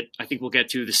 something that I think we'll get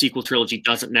to the sequel trilogy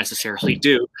doesn't necessarily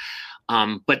do.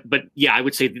 But yeah, I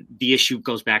would say the issue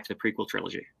goes back to the prequel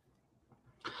trilogy.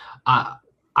 I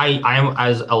am,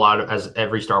 as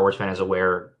every Star Wars fan is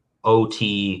aware, OG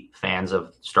fans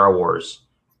of Star Wars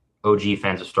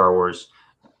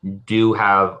do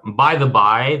have,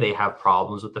 they have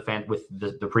problems with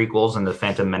the prequels, and the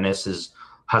Phantom Menace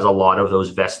has a lot of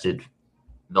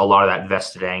that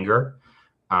vested anger.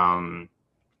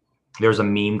 There's a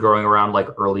meme going around like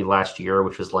early last year,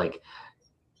 which was like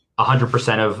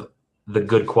 100% of the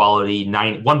good quality,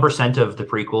 1% of the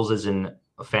prequels is in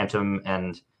Phantom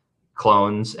and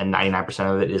Clones, and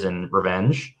 99% of it is in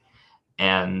Revenge.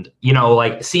 And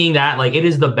like seeing that, like it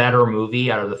is the better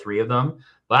movie out of the three of them.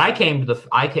 But I came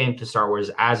to Star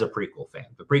Wars as a prequel fan.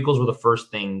 The prequels were the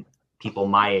first thing people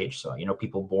my age saw,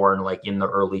 people born like in the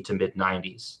early to mid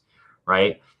 90s,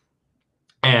 right?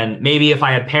 And maybe if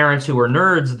I had parents who were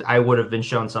nerds, I would have been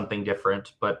shown something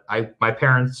different. But my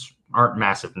parents aren't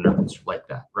massive nerds like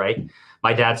that, right?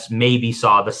 My dad's maybe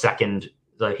saw the second,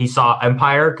 he saw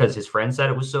Empire because his friend said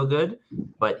it was so good,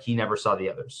 but he never saw the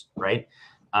others, right?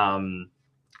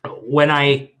 When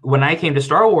I came to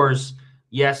Star Wars,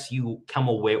 yes, you come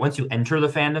away once you enter the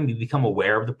fandom, you become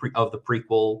aware of the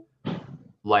prequel,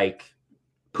 like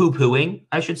poo-pooing,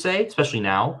 I should say, especially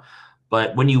now.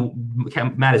 But when you,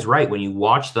 Matt is right, when you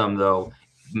watch them though,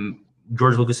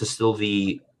 George Lucas is still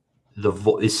it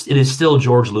is still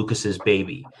George Lucas's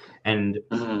baby. And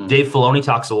Dave Filoni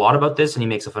talks a lot about this, and he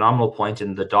makes a phenomenal point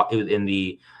in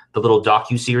the little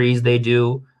docu-series they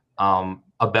do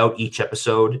about each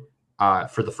episode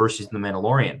for the first season of The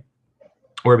Mandalorian,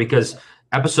 where because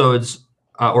episodes,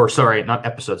 not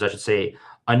episodes, I should say,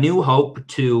 A New Hope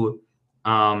to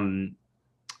at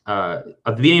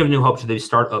the beginning of New Hope to the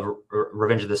start of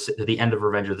the end of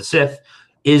Revenge of the Sith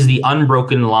is the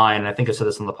unbroken line. I think I said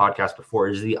this on the podcast before.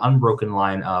 Is the unbroken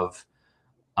line of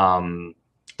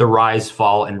the rise,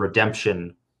 fall, and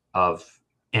redemption of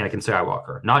Anakin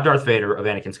Skywalker, not Darth Vader, of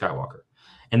Anakin Skywalker,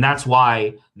 and that's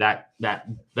why that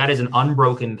is an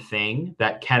unbroken thing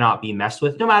that cannot be messed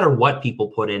with, no matter what people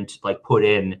put in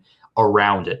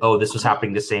around it. Oh, this was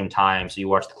happening at the same time, so you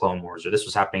watch the Clone Wars, or this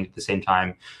was happening at the same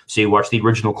time, so you watch the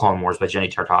original Clone Wars by Jenny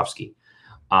Tartovsky.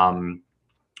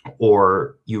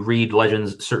 Or you read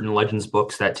certain Legends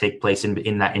books that take place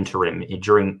in that interim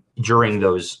during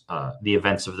those the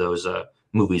events of those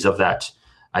movies of that,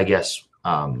 I guess,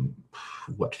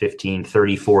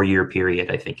 34 year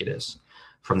period, I think it is,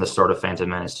 from the start of Phantom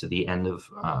Menace to the end of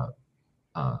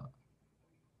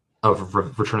Return of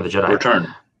the Jedi.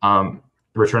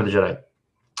 Return of the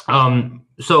Jedi.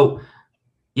 So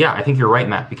yeah, I think you're right,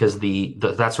 Matt, because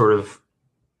that sort of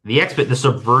the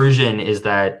subversion is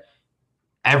that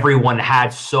everyone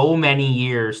had so many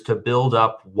years to build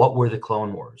up. What were the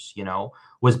Clone Wars?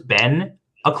 Was Ben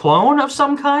a clone of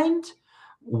some kind?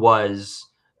 Was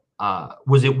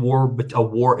it war?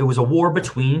 It was a war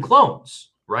between clones,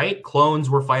 right?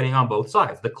 Clones were fighting on both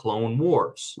sides. The Clone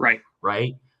Wars,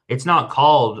 right? It's not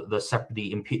called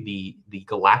the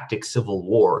Galactic Civil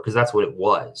War because that's what it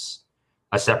was.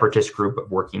 A separatist group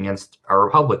working against a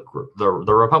Republic group, the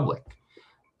Republic.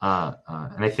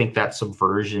 And I think that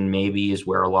subversion maybe is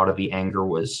where a lot of the anger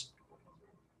was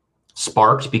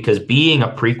sparked, because being a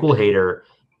prequel hater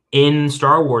in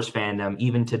Star Wars fandom,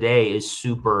 even today, is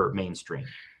super mainstream.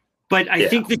 But I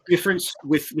think the difference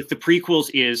with the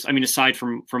prequels is, I mean, aside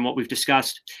from what we've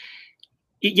discussed,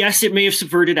 yes, it may have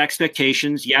subverted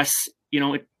expectations. Yes,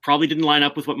 it probably didn't line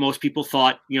up with what most people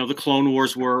thought, the Clone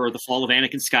Wars were, or the fall of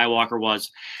Anakin Skywalker was.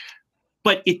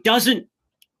 But it doesn't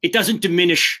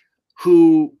diminish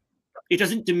the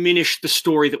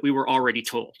story that we were already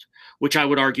told, which I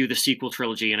would argue the sequel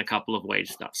trilogy in a couple of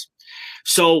ways does.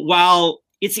 So while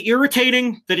it's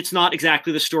irritating that it's not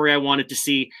exactly the story I wanted to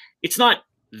see, it's not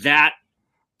that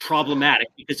problematic,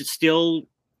 because it's still,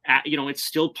 it's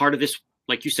still part of this,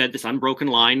 like you said, this unbroken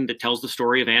line that tells the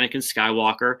story of Anakin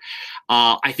Skywalker.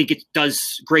 I think it does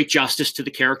great justice to the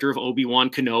character of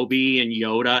Obi-Wan Kenobi and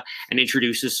Yoda, and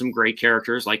introduces some great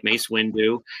characters like Mace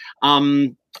Windu.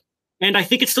 And I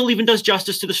think it still even does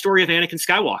justice to the story of Anakin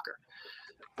Skywalker.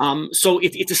 So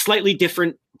it's a slightly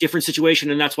different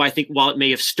situation, and that's why I think while it may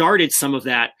have started some of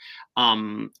that,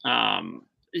 some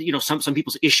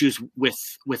people's issues with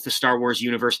the Star Wars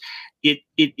universe,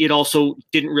 it also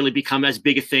didn't really become as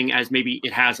big a thing as maybe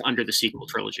it has under the sequel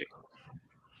trilogy.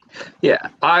 Yeah,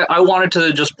 I wanted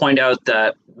to just point out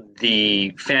that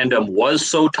the fandom was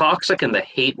so toxic, and the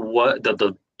hate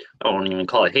I won't even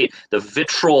call it hate. The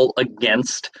vitriol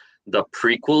against the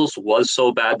prequels was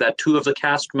so bad that two of the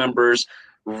cast members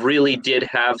really did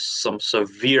have some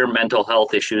severe mental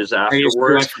health issues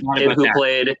afterwards.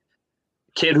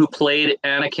 Kid who played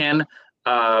Anakin,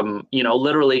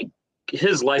 literally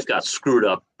his life got screwed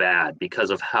up bad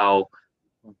because of how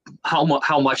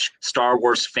much Star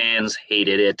Wars fans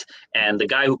hated it. And the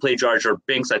guy who played Jar Jar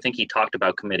Binks, I think he talked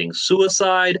about committing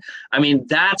suicide. I mean,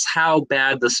 that's how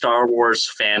bad the Star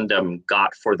Wars fandom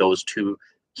got for those two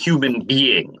human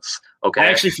beings. Okay, I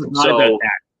actually forgot about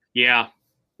that. Yeah.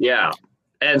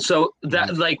 And so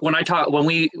that, like, when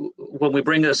we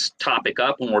bring this topic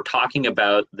up, when we're talking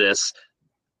about this,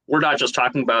 we're not just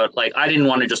talking about, like, I didn't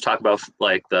want to just talk about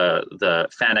like the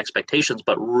fan expectations,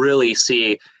 but really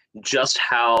see just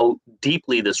how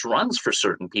deeply this runs for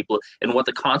certain people and what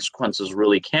the consequences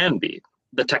really can be.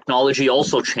 The technology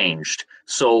also changed,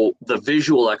 so the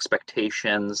visual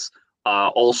expectations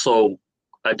also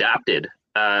adapted.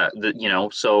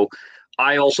 So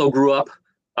I also grew up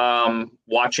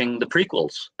watching the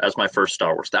prequels as my first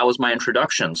Star Wars. That was my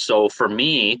introduction. So for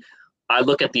me, I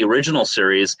look at the original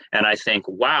series and I think,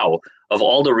 wow, of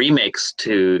all the remakes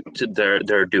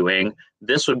they're doing,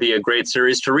 this would be a great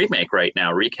series to remake right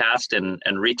now, recast and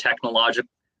re-technologize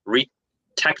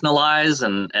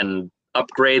and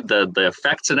upgrade the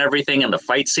effects and everything and the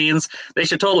fight scenes. They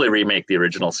should totally remake the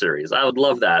original series. I would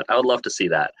love that. I would love to see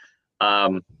that.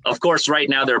 Of course, right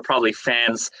now there are probably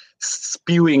fans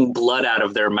spewing blood out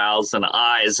of their mouths and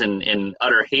eyes in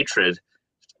utter hatred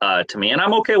to me, and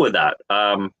I'm okay with that.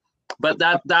 But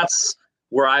that's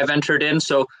where I've entered in.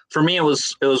 So for me, it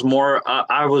was more.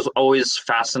 I was always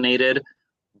fascinated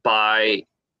by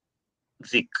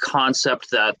the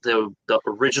concept that the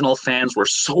original fans were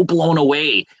so blown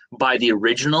away by the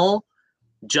original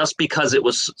just because it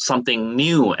was something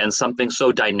new and something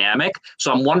so dynamic.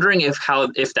 So I'm wondering if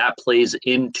that plays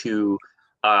into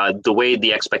the way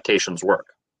the expectations work.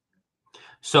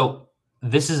 So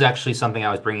this is actually something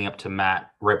I was bringing up to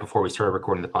Matt right before we started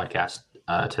recording the podcast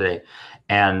today.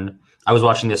 And I was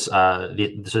watching this,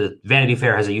 Vanity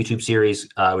Fair has a YouTube series,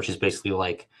 which is basically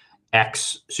like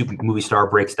X super movie star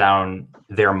breaks down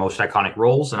their most iconic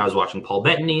roles. And I was watching Paul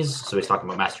Bettany's. So he's talking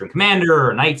about Master and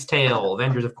Commander, Knight's Tale,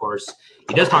 Avengers, of course.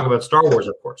 He does talk about Star Wars,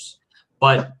 of course.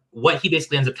 But what he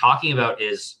basically ends up talking about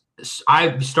is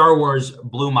Star Wars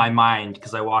blew my mind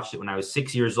because I watched it when I was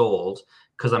 6 years old,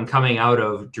 because I'm coming out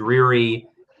of dreary,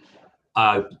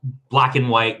 black and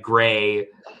white, gray,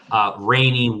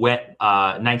 rainy, wet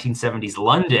 1970s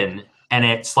London. And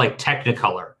it's like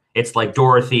Technicolor. It's like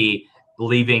Dorothy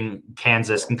leaving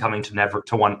Kansas and coming to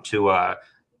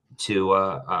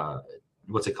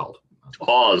what's it called?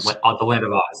 Oz. The land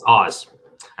of Oz. Oz.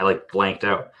 I like blanked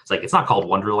out. It's like, it's not called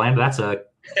Wonderland. That's a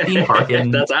theme park in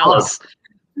that's Alice.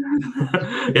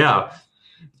 Yeah.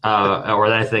 Or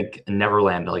I think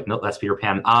Neverland. Like, no, that's Peter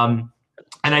Pan. And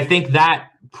I think that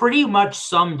pretty much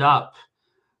summed up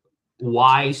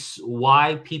why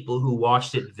people who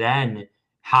watched it then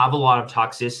have a lot of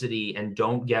toxicity and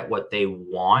don't get what they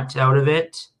want out of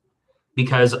it.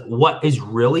 Because what is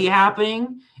really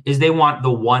happening is they want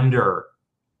the wonder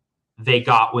they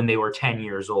got when they were 10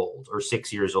 years old or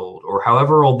 6 years old or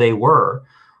however old they were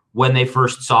when they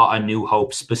first saw A New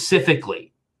Hope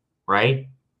specifically, right?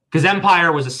 Because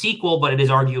Empire was a sequel, but it is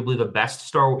arguably the best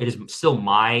Star Wars. It is still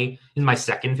my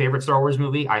second favorite Star Wars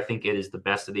movie. I think it is the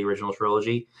best of the original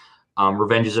trilogy.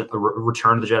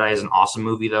 Return of the Jedi is an awesome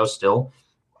movie though, still.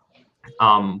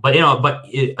 But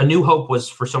A New Hope was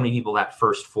for so many people that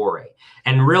first foray.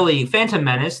 And really, Phantom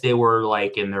Menace, they were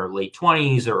like in their late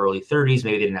 20s or early 30s.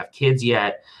 Maybe they didn't have kids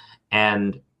yet.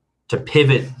 And to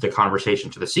pivot the conversation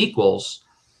to the sequels,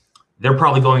 they're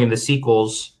probably going into the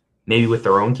sequels maybe with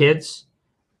their own kids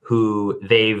who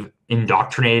they've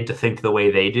indoctrinated to think the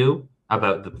way they do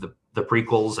about the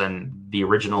prequels and the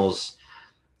originals,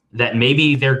 that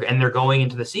maybe they're going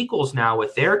into the sequels now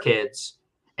with their kids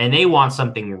and they want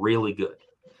something really good.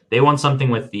 They want something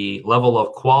with the level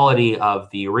of quality of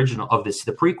the original, of the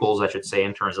prequels, I should say,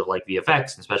 in terms of like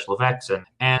VFX and special effects.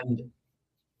 And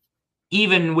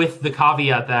even with the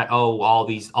caveat that,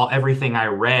 everything I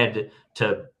read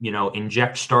to,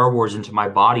 inject Star Wars into my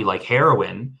body like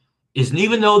heroin, is,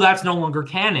 even though that's no longer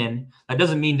canon, that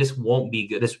doesn't mean this won't be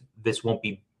good. This won't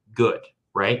be good,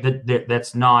 right?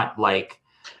 That's not like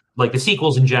the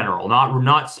sequels in general,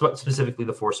 not specifically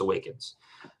The Force Awakens.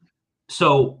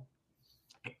 So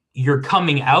you're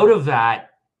coming out of that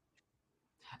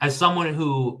as someone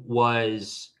who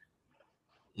was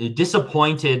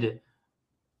disappointed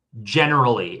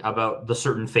generally about the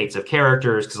certain fates of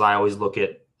characters, because I always look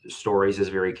at stories as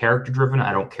very character driven.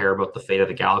 I don't care about the fate of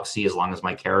the galaxy as long as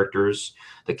my characters,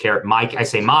 I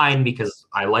say mine because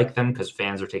I like them, because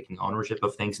fans are taking ownership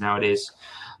of things nowadays.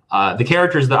 The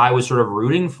characters that I was sort of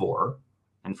rooting for,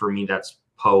 and for me that's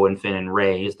Poe and Finn and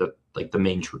Rey, is the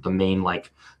main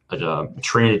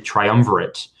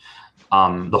triumvirate,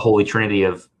 the holy trinity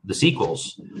of the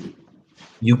sequels.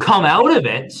 You come out of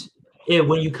it,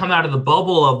 when you come out of the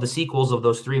bubble of the sequels of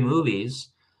those three movies,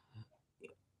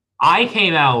 I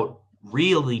came out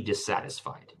really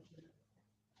dissatisfied.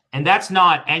 And that's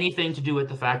not anything to do with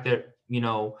the fact that,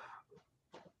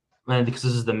 because this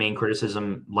is the main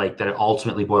criticism, like, that it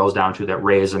ultimately boils down to that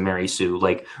Rey is a Mary Sue.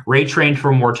 Like, Rey trained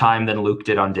for more time than Luke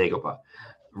did on Dagobah.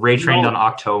 Rey trained on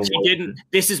Octo. She didn't.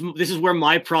 This is where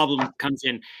my problem comes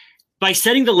in. By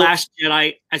setting The Last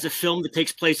Jedi as a film that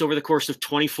takes place over the course of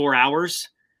 24 hours,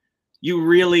 you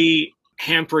really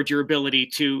hampered your ability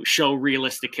to show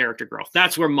realistic character growth.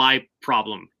 That's where my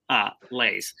problem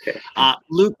lays. Okay.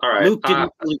 Luke right.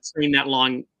 didn't really train that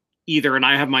long either, and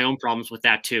I have my own problems with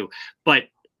that too. But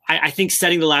I think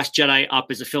setting The Last Jedi up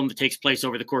as a film that takes place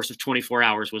over the course of 24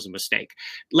 hours was a mistake.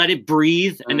 Let it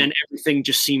breathe, and then everything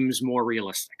just seems more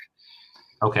realistic.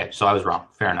 Okay, so I was wrong.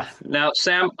 Fair enough. Now,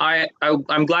 Sam,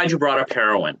 I'm glad you brought up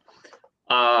heroin.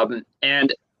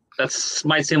 And that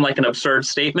might seem like an absurd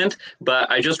statement, but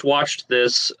I just watched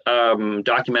this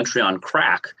documentary on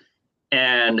crack,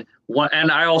 and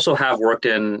I also have worked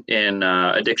in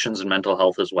addictions and mental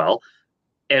health as well.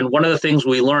 And one of the things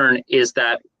we learn is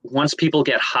that once people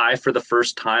get high for the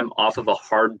first time off of a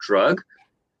hard drug,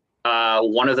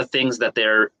 one of the things that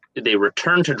they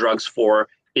return to drugs for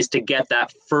is to get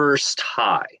that first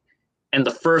high. And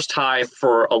the first high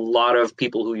for a lot of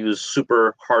people who use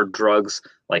super hard drugs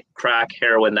like crack,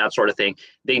 heroin, that sort of thing,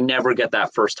 they never get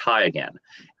that first high again.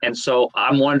 And so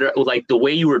I'm wondering, like the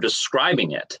way you were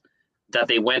describing it, that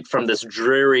they went from this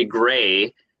dreary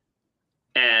gray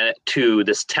and to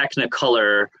this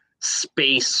technicolor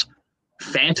space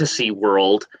fantasy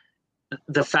world,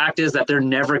 the fact is that they're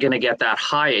never going to get that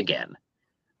high again.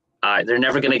 They're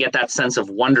never going to get that sense of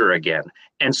wonder again.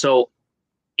 And so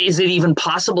is it even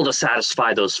possible to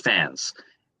satisfy those fans?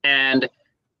 And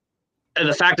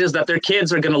the fact is that their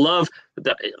kids are going to love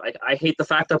I hate the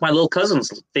fact that my little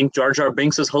cousins think Jar Jar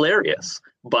Binks is hilarious,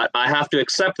 but I have to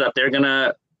accept that they're going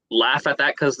to laugh at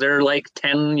that because they're like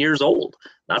 10 years old.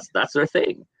 That's their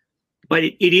thing. But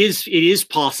it is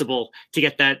possible to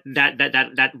get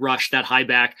that rush, that high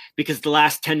back, because the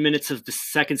last 10 minutes of the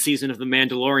second season of The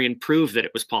Mandalorian proved that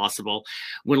it was possible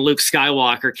when Luke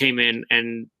Skywalker came in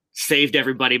and saved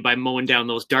everybody by mowing down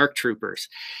those dark troopers.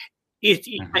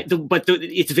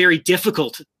 It's very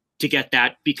difficult to get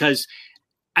that, because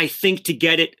I think to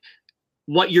get it,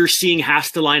 what you're seeing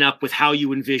has to line up with how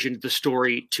you envisioned the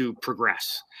story to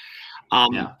progress.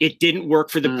 It didn't work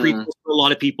for the prequels for a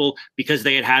lot of people because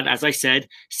they had, as I said,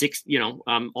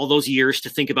 all those years to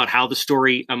think about how the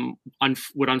story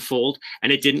would unfold,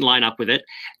 and it didn't line up with it.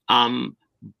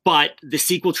 But the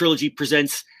sequel trilogy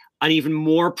presents an even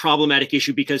more problematic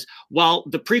issue, because while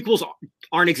the prequels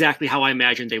aren't exactly how I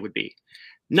imagined they would be,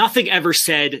 nothing ever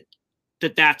said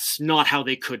that that's not how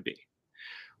they could be.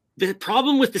 The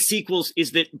problem with the sequels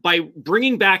is that by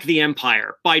bringing back the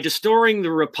Empire, by destroying the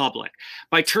Republic,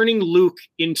 by turning Luke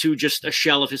into just a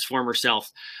shell of his former self,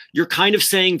 you're kind of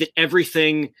saying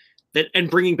that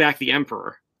and bringing back the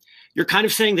Emperor, you're kind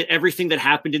of saying that everything that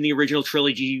happened in the original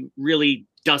trilogy really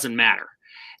doesn't matter.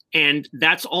 And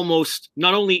that's almost,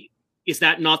 not only is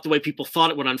that not the way people thought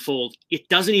it would unfold, it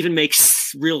doesn't even make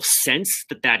real sense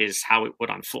that is how it would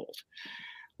unfold.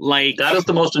 Like, that is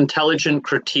the most intelligent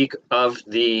critique of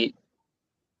the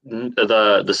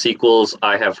sequels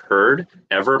I have heard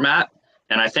ever, Matt,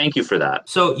 and I thank you for that.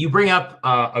 So you bring up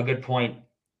a good point,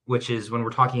 which is when we're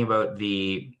talking about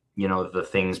the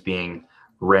things being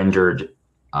rendered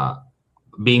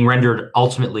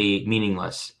ultimately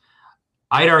meaningless.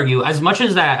 I'd argue, as much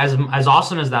as that, as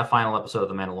awesome as that final episode of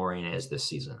The Mandalorian is this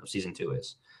season, season 2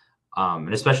 is,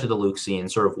 and especially the Luke scene,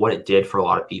 sort of what it did for a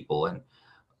lot of people, and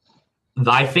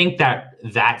I think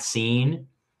that scene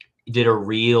did a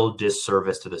real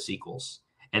disservice to the sequels,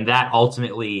 and that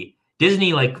ultimately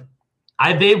Disney,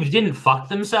 they didn't fuck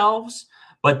themselves,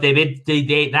 but they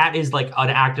that is like an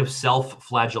act of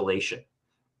self-flagellation,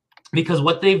 because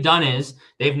what they've done is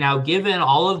they've now given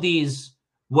all of these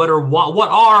what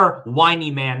are whiny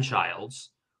man-childs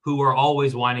who are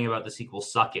always whining about the sequel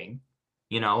sucking,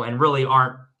 and really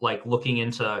aren't looking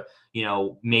into.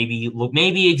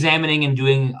 Maybe examining and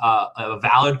doing a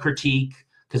valid critique,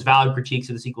 because valid critiques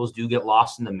of the sequels do get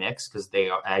lost in the mix, because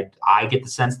I get the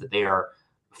sense that they are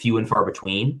few and far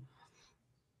between.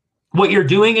 What you're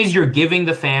doing is you're giving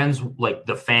the fans,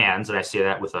 and I say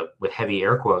that with heavy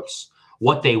air quotes,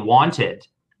 what they wanted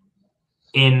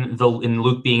in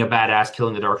Luke being a badass,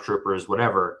 killing the Dark Troopers,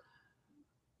 whatever,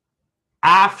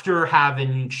 after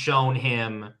having shown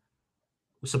him.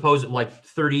 Suppose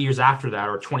 30 years after that,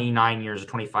 or 29 years or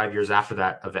 25 years after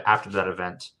that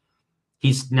event,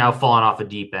 he's now fallen off a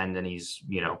deep end, and he's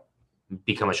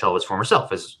become a shell of his former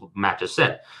self, as Matt just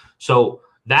said. So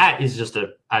that is just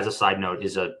as a side note,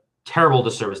 is a terrible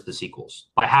disservice to the sequels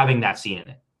by having that scene in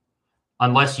it,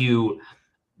 unless you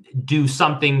do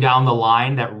something down the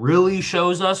line that really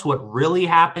shows us what really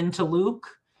happened to Luke.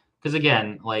 Because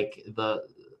again,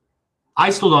 I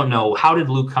still don't know, how did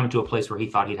Luke come to a place where he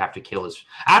thought he'd have to kill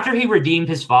after he redeemed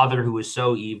his father, who was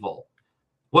so evil?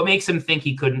 What makes him think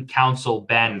he couldn't counsel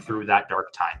Ben through that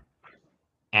dark time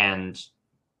and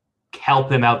help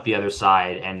him out the other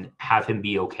side and have him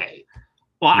be okay?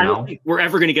 Well, I don't think we're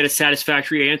ever going to get a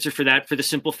satisfactory answer for that, for the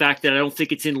simple fact that I don't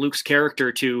think it's in Luke's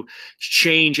character to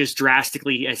change as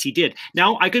drastically as he did.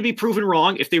 Now, I could be proven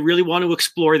wrong if they really want to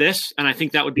explore this, and I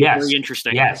think that would be very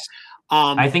interesting. Yes.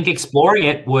 I think exploring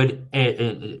it would,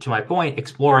 to my point,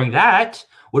 exploring that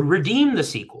would redeem the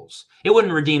sequels. It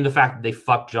wouldn't redeem the fact that they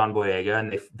fucked John Boyega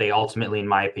and they ultimately, in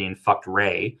my opinion, fucked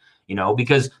Rey. You know,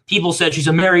 because people said she's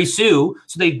a Mary Sue,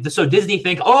 so Disney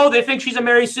they think she's a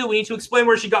Mary Sue. We need to explain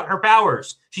where she got her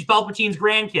powers. She's Palpatine's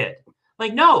grandkid.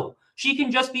 Like, no, she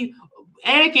can just be.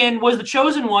 Anakin was the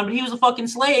chosen one, but he was a fucking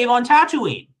slave on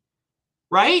Tatooine,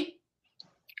 right?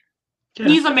 Yeah.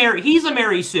 He's a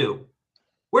Mary Sue.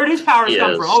 Where did his powers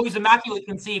come from? Oh, he's immaculate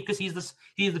conceived because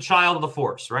he's the child of the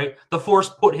Force, right? The Force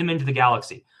put him into the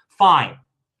galaxy. Fine,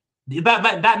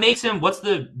 that makes him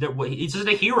he's just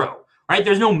a hero. Right?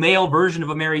 There's no male version of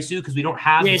a Mary Sue because we don't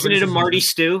have. Yeah, isn't it a Marty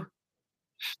Stew?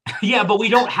 Yeah, but we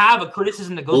don't have a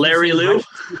criticism that goes. Larry Lou.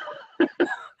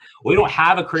 We don't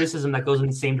have a criticism that goes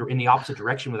in the opposite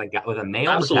direction with a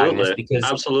male protagonist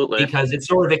because it's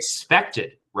sort of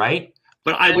expected, right?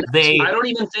 But I don't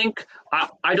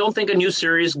think a new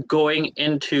series going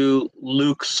into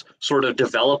Luke's sort of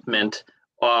development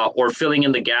or filling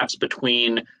in the gaps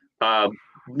between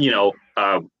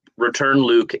Return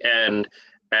Luke and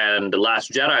The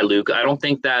Last Jedi Luke, I don't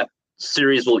think that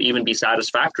series will even be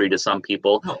satisfactory to some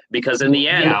people because in the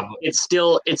end, it's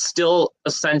still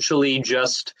essentially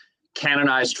just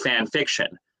canonized fan fiction.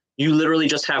 You literally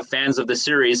just have fans of the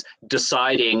series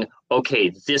deciding,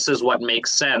 okay, this is what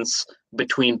makes sense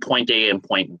between point A and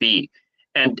point B.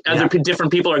 And other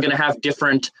different people are going to have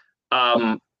different,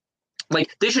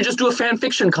 they should just do a fan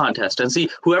fiction contest and see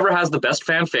whoever has the best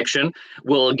fan fiction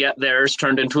will get theirs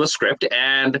turned into a script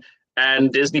and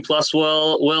Disney Plus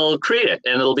will create it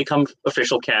and it'll become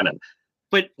official canon.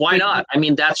 But why not? I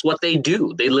mean, that's what they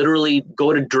do. They literally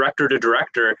go to director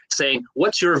saying,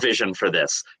 what's your vision for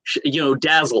this?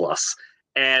 Dazzle us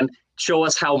and show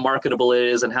us how marketable it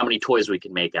is and how many toys we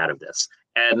can make out of this.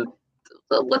 And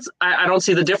I don't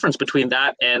see the difference between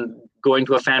that and going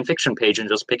to a fan fiction page and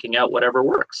just picking out whatever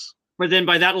works. But then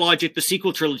by that logic, the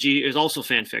sequel trilogy is also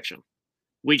fan fiction.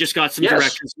 We just got some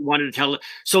directors who wanted to tell it.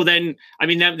 So then, I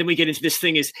mean, then we get into this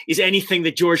thing is anything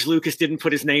that George Lucas didn't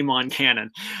put his name on canon?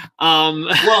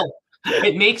 Well,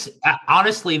 it makes,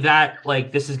 honestly, that,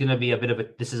 this is going to be a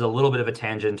little bit of a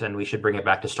tangent and we should bring it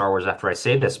back to Star Wars after I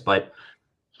say this, but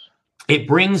it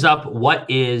brings up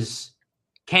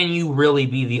can you really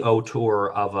be the auteur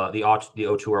of the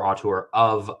auteur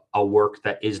of a work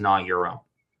that is not your own,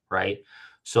 right?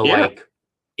 So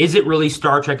is it really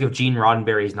Star Trek if Gene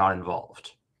Roddenberry is not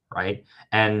involved, right?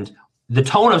 And the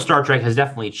tone of Star Trek has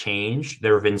definitely changed.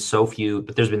 There have been so few,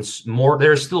 but there's been more.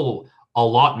 There's still a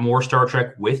lot more Star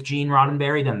Trek with Gene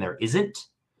Roddenberry than there isn't.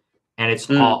 And it's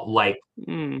all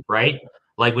right?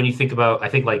 Like when you think about, I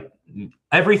think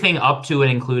everything up to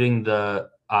and including the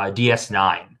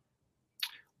DS9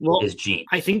 is Gene.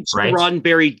 I think Gene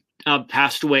Roddenberry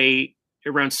passed away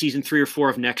around season 3 or 4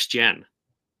 of Next Gen.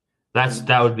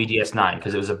 That would be DS9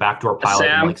 because it was a backdoor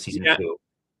pilot in season 2.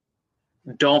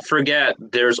 Don't forget,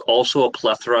 there's also a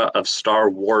plethora of Star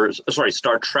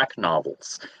Trek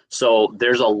novels. So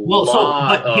there's a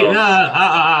lot.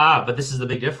 But this is the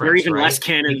big difference. They're even less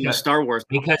canon than Star Wars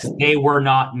because they were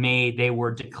not made. They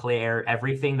were declared.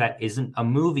 Everything that isn't a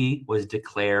movie was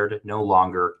declared no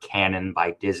longer canon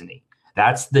by Disney.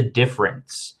 That's the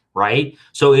difference, right?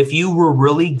 So if you were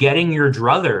really getting your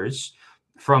druthers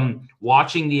from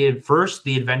watching the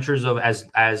adventures of as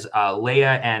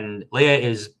Leia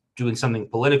is doing something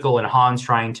political and Han's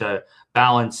trying to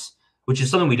balance, which is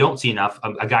something we don't see enough,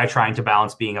 a guy trying to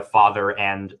balance being a father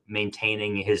and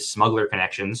maintaining his smuggler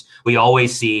connections. We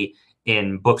always see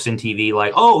in books and TV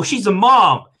oh, she's a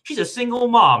mom. She's a single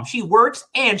mom. She works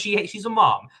and she's a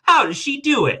mom. How does she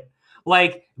do it?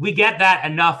 We get that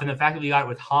enough. And the fact that we got it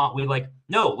with Han,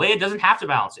 no, Leia doesn't have to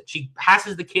balance it. She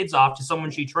passes the kids off to someone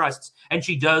she trusts, and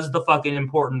she does the fucking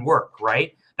important work,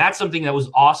 right? That's something that was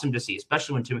awesome to see,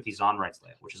 especially when Timothy Zahn writes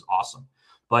Leia, which is awesome.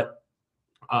 But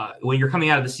when you're coming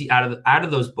out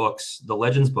of those books, the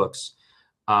Legends books,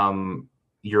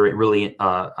 you're really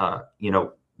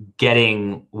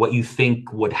getting what you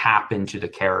think would happen to the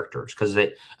characters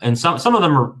and some of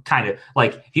them are kind of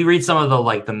if you read some of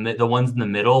the ones in the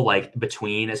middle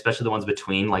especially the ones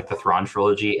between the Thrawn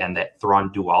trilogy and the Thrawn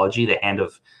duology, the Hand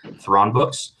of Thrawn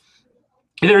books,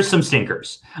 there's some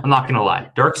stinkers. I'm not gonna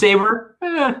lie. Darksaber,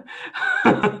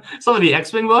 some of the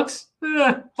X-Wing books,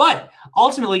 but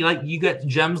ultimately you get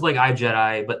gems like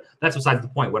iJedi, but that's besides the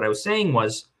point. What I was saying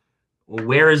was,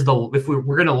 if we're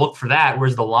going to look for that,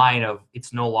 where's the line of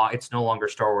it's no longer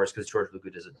Star Wars because George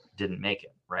Lucas didn't make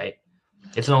it, right?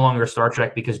 It's no longer Star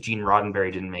Trek because Gene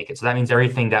Roddenberry didn't make it. So that means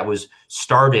everything that was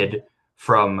started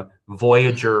from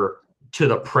Voyager to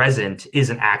the present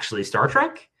isn't actually Star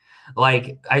Trek.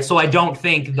 So I don't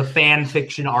think the fan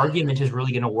fiction argument is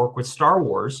really going to work with Star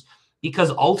Wars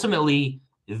because ultimately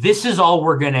this is all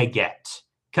we're going to get.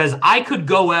 Because I could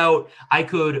go out, I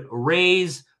could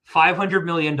raise $500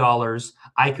 million.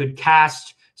 I could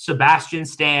cast Sebastian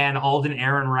Stan, Alden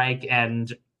Ehrenreich,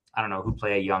 and I don't know who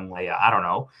play a young Leia. I don't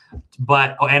know.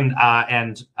 But and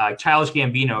Childish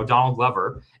Gambino, Donald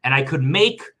Glover, and I could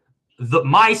make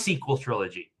my sequel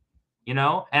trilogy, you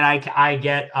know? And I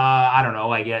get I don't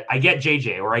know, I get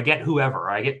JJ, or I get whoever,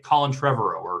 or I get Colin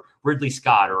Trevorrow or Ridley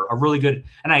Scott, or a really good,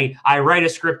 and I write a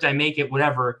script, I make it,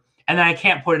 whatever, and then I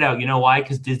can't put it out. You know why?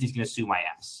 Because Disney's going to sue my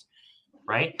ass,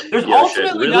 right? There's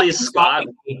ultimately Ridley Scott.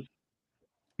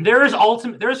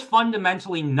 There's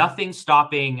fundamentally nothing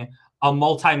stopping a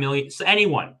multi-million, so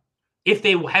anyone, if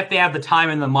they have the time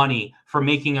and the money for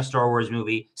making a Star Wars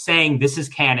movie, saying this is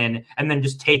canon, and then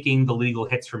just taking the legal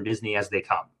hits from Disney as they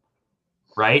come,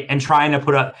 right? And trying to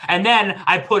put up, and then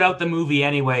I put out the movie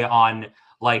anyway on,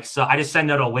 like, so I just send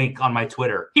out a link on my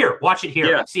Twitter. Here, watch it here.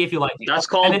 Yeah. See if you like it. That's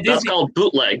called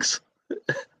bootlegs.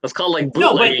 That's called like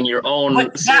bootlegging your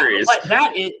own series.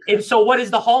 So what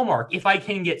is the hallmark? If I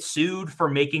can get sued for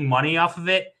making money off of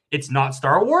it, it's not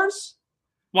Star Wars?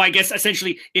 Well, I guess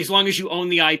essentially, as long as you own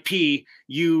the IP,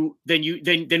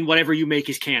 then whatever you make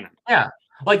is canon. Yeah,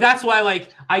 like that's why, like,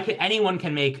 anyone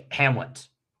can make Hamlet,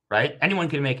 right? Anyone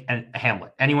can make a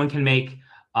Hamlet. Anyone can make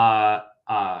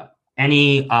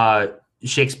any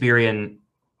Shakespearean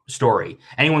story.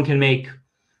 Anyone can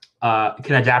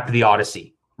adapt the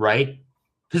Odyssey, right?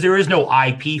 Because there is no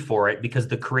IP for it, because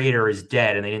the creator is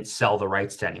dead and they didn't sell the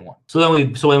rights to anyone. So then we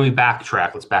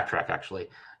backtrack. Let's backtrack actually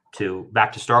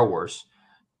back to Star Wars.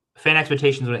 Fan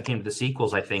expectations when it came to the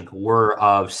sequels, I think, were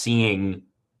of seeing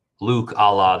Luke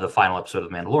a la the final episode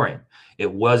of The Mandalorian.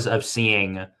 It was of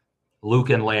seeing Luke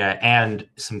and Leia and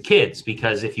some kids,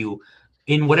 because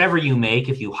in whatever you make,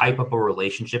 if you hype up a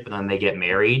relationship and then they get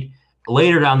married,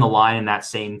 later down the line in that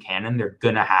same canon, they're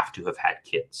going to have had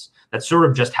kids. That's sort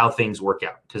of just how things work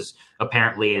out, because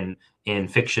apparently in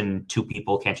fiction, two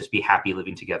people can't just be happy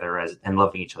living together and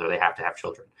loving each other. They have to have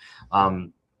children.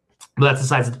 But that's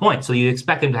besides the point. So you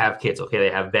expect them to have kids. Okay, they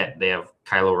have Ben, they have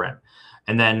Kylo Ren.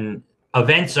 And then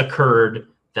events occurred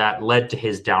that led to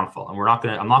his downfall. And I'm not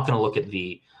gonna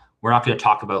we're not going to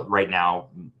talk about right now,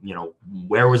 you know,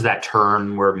 where was that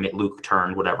turn, where Luke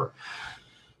turned, whatever.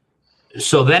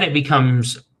 So then it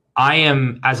becomes,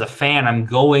 as a fan, I'm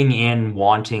going in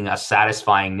wanting a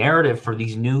satisfying narrative for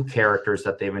these new characters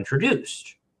that they've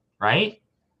introduced, right?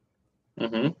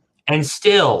 Mm-hmm. And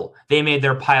still, they made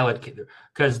their pilot,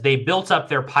 because they built up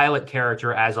their pilot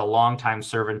character as a longtime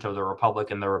servant of the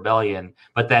Republic and the Rebellion.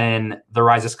 But then in The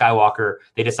Rise of Skywalker,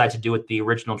 they decided to do what the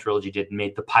original trilogy did and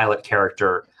made the pilot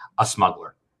character a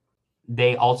smuggler.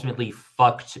 They ultimately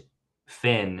fucked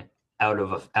Finn out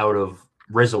of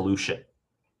resolution,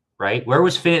 right? Where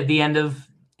was Finn at the end of?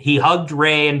 He hugged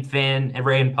Rey and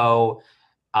Poe,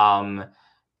 and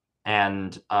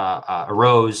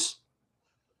Rose,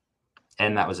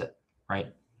 and that was it,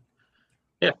 right?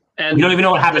 Yeah, and we don't even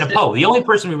know what happened to Poe. The only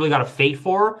person we really got a fate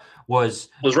for was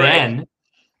Ben.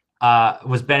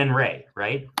 Was Ben and Rey,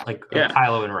 right? Like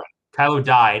Kylo and Rey. Kylo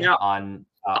died on.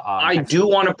 I do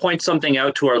want to point something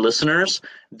out to our listeners,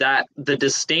 that the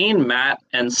disdain Matt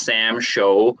and Sam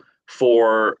show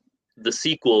for the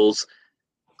sequels,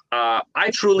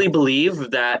 I truly believe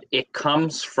that it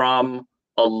comes from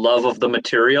a love of the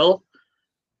material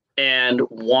and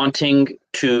wanting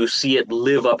to see it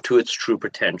live up to its true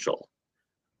potential.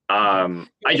 I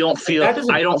don't feel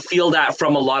that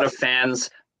from a lot of fans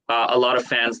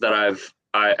that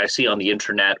I see on the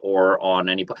internet or on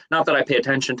any, not that I pay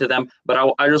attention to them, but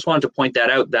I just wanted to point that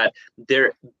out, that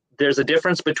there's a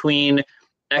difference between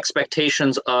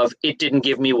expectations of it didn't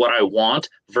give me what I want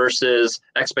versus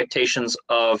expectations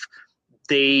of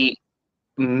they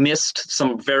missed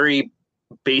some very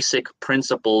basic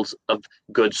principles of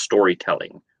good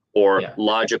storytelling or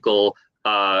logical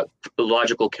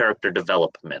character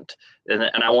development. And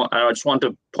I just want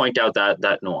to point out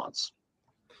that nuance.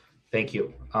 Thank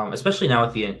you. Especially now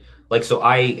at the end, like, so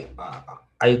I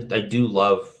do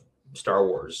love Star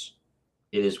Wars.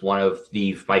 It is one of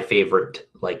my favorite,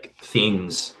 like,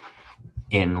 things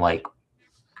in, like,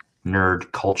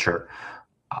 nerd culture.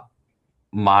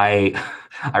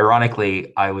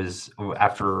 Ironically,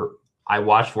 after I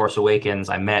watched Force Awakens,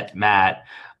 I met Matt.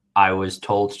 I was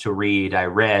told to read. I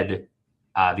read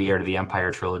the Heir to the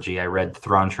Empire trilogy. I read the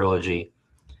Thrawn trilogy.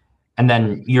 And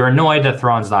then you're annoyed that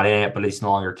Thrawn's not in it, but it's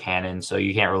no longer canon, so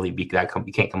you can't really you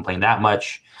can't complain that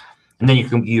much. And then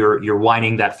you're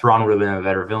whining that Thrawn would have been a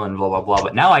better villain, blah blah blah.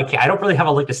 But now I don't really have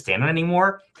a leg to stand on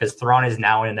anymore, because Thrawn is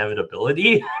now an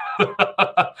inevitability.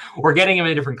 We're getting him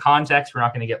in a different context. We're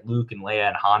not going to get Luke and Leia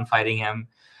and Han fighting him,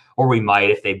 or we might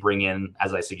if they bring in,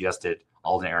 as I suggested,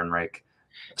 Alden Ehrenreich,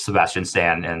 Sebastian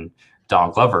Stan, and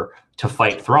Donald Glover to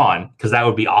fight Thrawn, because that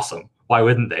would be awesome. Why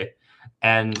wouldn't they?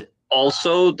 And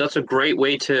also, that's a great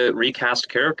way to recast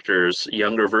characters,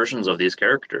 younger versions of these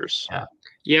characters.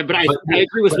 Yeah, but I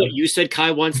agree with what you said,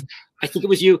 Kai. Once, I think it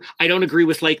was you. I don't agree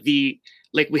with like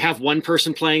we have one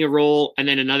person playing a role and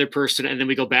then another person, and then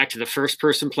we go back to the first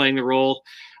person playing the role.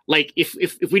 Like if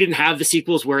we didn't have the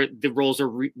sequels where the roles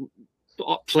are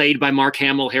played by Mark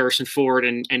Hamill, Harrison Ford,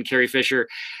 and Carrie Fisher,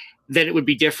 then it would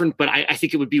be different. But I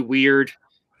think it would be weird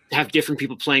to have different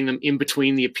people playing them in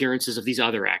between the appearances of these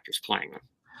other actors playing them.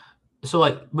 So,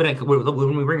 like, when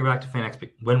we bring it back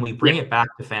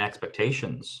to fan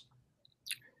expectations,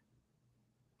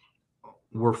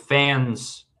 were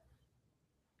fans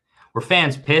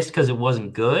pissed because it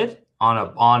wasn't good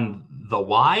on the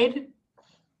wide,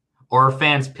 or are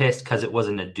fans pissed because it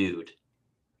wasn't a dude?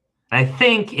 And I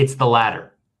think it's the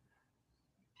latter.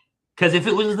 Because if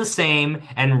it was the same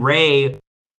and Ray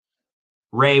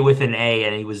with an A,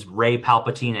 and he was Ray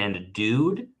Palpatine and a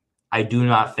dude, I do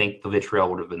not think the vitriol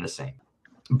would have been the same.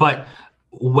 But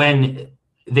when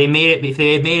they made it, if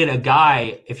they had made it a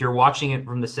guy, if you're watching it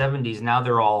from the 70s,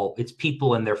 now it's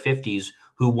people in their 50s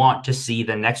who want to see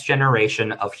the next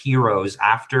generation of heroes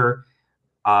after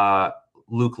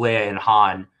Luke, Leia, and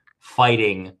Han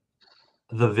fighting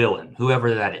the villain,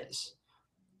 whoever that is.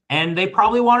 And they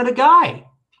probably wanted a guy.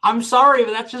 I'm sorry,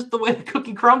 but that's just the way the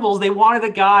cookie crumbles. They wanted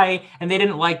a guy, and they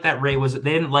didn't like that They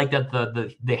didn't like that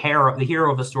the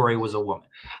hero of the story was a woman.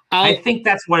 I think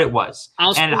that's what it was.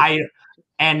 And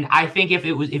I think if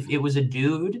it was a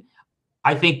dude,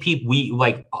 I think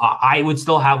I would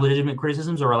still have legitimate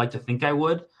criticisms, or I like to think I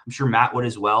would. I'm sure Matt would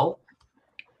as well.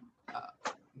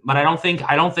 But I don't think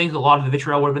a lot of the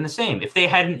vitriol would have been the same if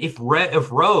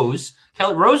Rose's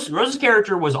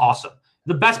character was awesome.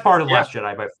 The best part of Last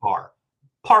Jedi by far.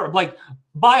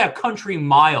 By a country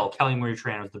mile, Kelly Marie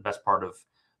Tran was the best part of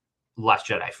Last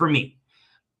Jedi for me.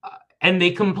 And they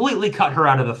completely cut her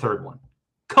out of the third one.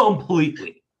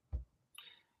 Completely.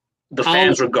 The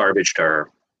fans were garbage to her.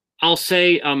 I'll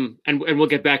say, and we'll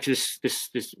get back to this.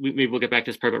 Maybe we'll get back to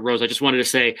this part about Rose. I just wanted to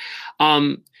say,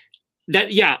 that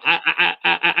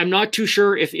I'm not too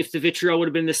sure if the vitriol would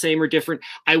have been the same or different.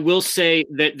 I will say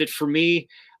that for me,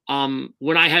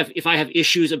 if I have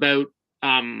issues about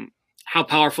how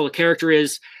powerful a character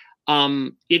is,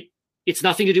 it's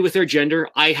nothing to do with their gender.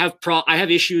 I have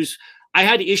issues. I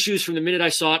had issues from the minute I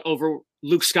saw it over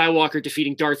Luke Skywalker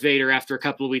defeating Darth Vader after a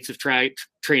couple of weeks of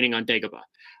training on Dagobah.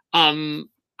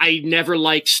 I never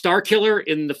liked Starkiller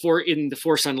in the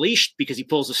Force Unleashed because he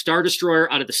pulls a Star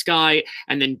Destroyer out of the sky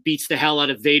and then beats the hell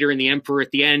out of Vader and the Emperor at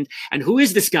the end. And who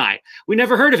is this guy? We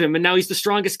never heard of him, and now he's the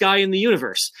strongest guy in the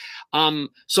universe.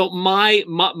 So my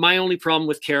only problem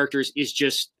with characters is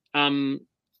just I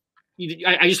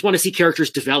just want to see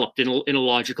characters developed in a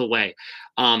logical way.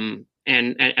 And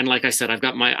like I said, I've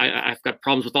got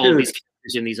problems with all of these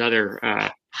characters in these other.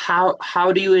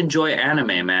 How do you enjoy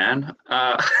anime, man?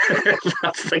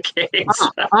 That's the case.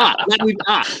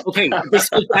 Okay. This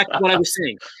goes back to what I was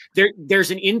saying.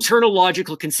 There's an internal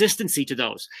logical consistency to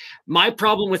those. My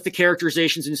problem with the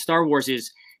characterizations in Star Wars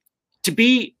is to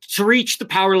reach the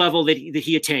power level that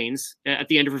he attains at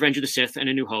the end of Revenge of the Sith and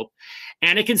A New Hope.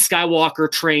 Anakin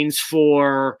Skywalker trains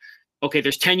for,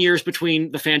 there's 10 years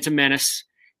between The Phantom Menace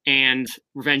and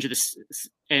Revenge of the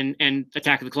and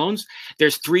Attack of the Clones.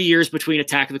 There's 3 years between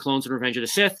Attack of the Clones and Revenge of the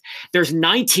Sith. There's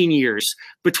 19 years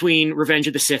between Revenge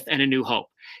of the Sith and A New Hope.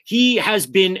 He has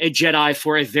been a Jedi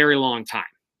for a very long time.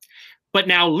 But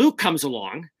now Luke comes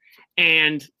along,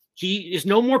 and he is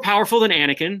no more powerful than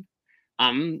Anakin.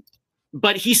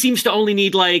 But he seems to only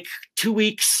need 2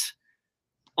 weeks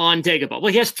on Dagobah.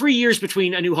 Well, he has 3 years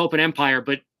between A New Hope and Empire,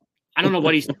 but I don't know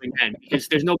what he's doing then because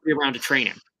there's nobody around to train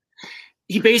him.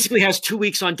 He basically has 2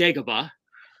 weeks on Dagobah,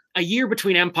 a year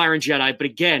between Empire and Jedi, but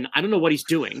again, I don't know what he's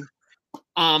doing.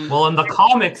 Well, in the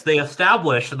comics, they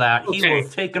established that he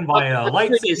was taken by a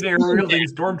lightsaber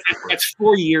stormtrooper. That's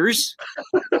 4 years.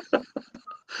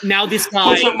 Now this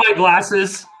guy... Push up my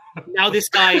glasses. Now this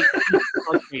guy...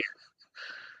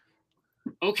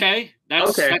 Okay.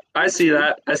 I see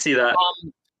that.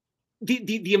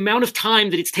 The amount of time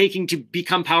that it's taking to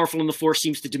become powerful in the Force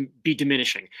seems to be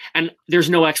diminishing, and there's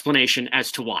no explanation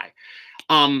as to why.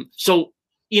 So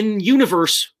in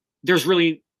universe,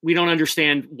 we don't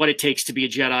understand what it takes to be a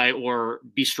Jedi or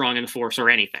be strong in the Force or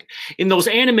anything. In those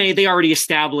anime, they already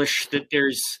established that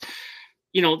there's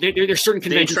certain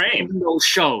conventions in those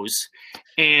shows,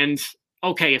 and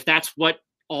if that's what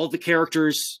all the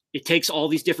characters, it takes all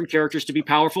these different characters to be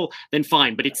powerful, then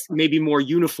fine. But it's maybe more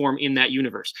uniform in that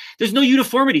universe. There's no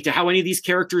uniformity to how any of these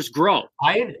characters grow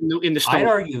in the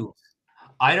story.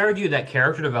 I'd argue that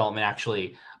character development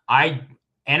actually,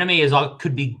 anime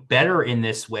could be better in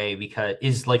this way because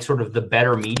is like sort of the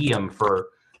better medium for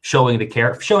showing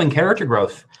character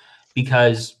growth,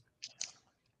 because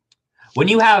when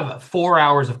you have 4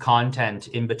 hours of content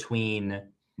in between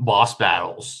boss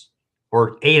battles,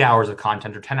 or 8 hours of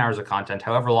content, or 10 hours of content,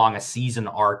 however long a season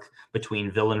arc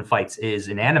between villain fights is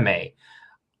in anime,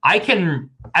 I can,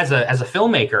 as a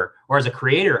filmmaker or as a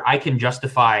creator, I can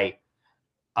justify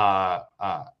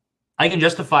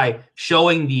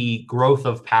showing the growth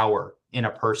of power in a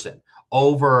person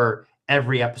over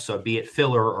every episode, be it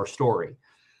filler or story.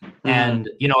 Mm-hmm. And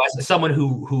as someone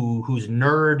whose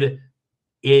nerdiness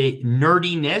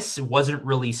wasn't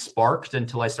really sparked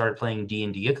until I started playing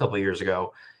D&D a couple of years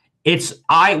ago.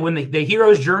 When the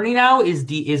hero's journey now is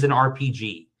an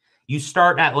RPG. You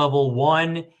start at level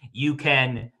 1. You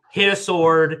can hit a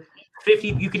sword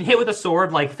 50. You can hit with a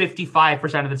sword like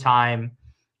 55% of the time.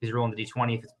 You're rolling the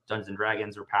D20 if it's Dungeons and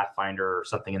Dragons or Pathfinder or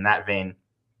something in that vein,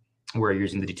 where you're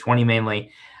using the D20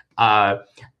 mainly.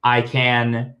 I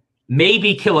can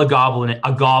maybe kill a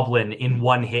goblin in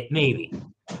one hit, maybe.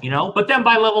 But then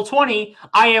by level 20,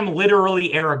 I am literally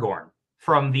Aragorn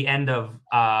from the end of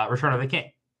Return of the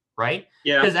King, right?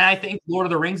 Yeah. Because I think Lord of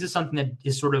the Rings is something that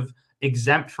is sort of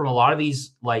exempt from a lot of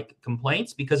these like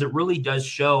complaints, because it really does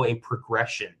show a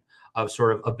progression of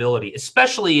sort of ability,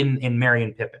 especially in Merry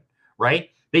and Pippin, right?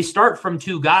 They start from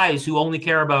two guys who only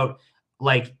care about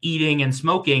like eating and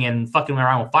smoking and fucking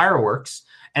around with fireworks,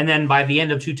 and then by the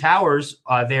end of Two Towers,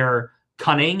 they're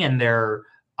cunning and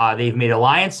they've made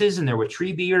alliances and they're with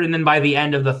Treebeard. And then by the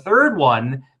end of the third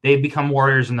one, they've become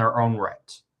warriors in their own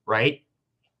right?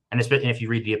 And if you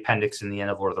read the appendix in the end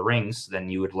of Lord of the Rings, then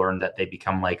you would learn that they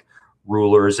become like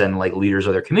rulers and like leaders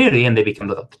of their community, and they become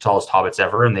the tallest hobbits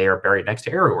ever, and they are buried next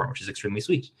to Aragorn, which is extremely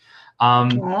sweet.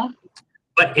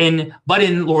 But in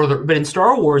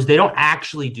Star Wars, they don't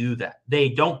actually do that. They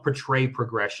don't portray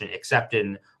progression except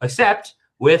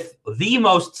with the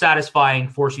most satisfying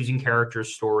Force-using character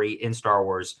story in Star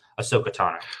Wars, Ahsoka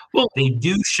Tano. Well, they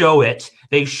do show it.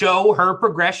 They show her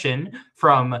progression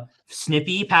from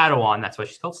Snippy Padawan, that's why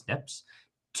she's called Snips,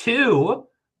 to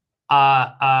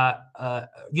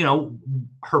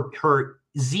her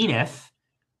zenith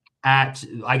at,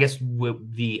 I guess,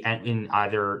 in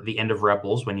either the end of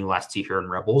Rebels, when you last see her in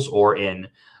Rebels, or in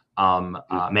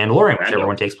Mandalorian, whichever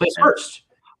one takes place first.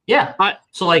 Yeah.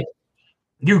 So like,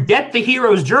 you get the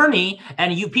hero's journey,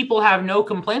 and people have no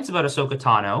complaints about Ahsoka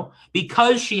Tano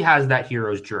because she has that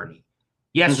hero's journey.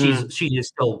 Yes, she is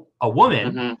still a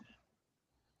woman,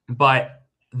 but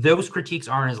those critiques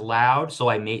aren't as loud. So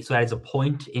that is a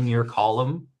point in your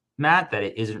column, Matt, that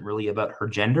it isn't really about her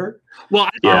gender. Well,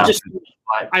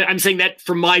 I'm saying that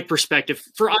from my perspective.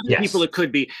 For other people, it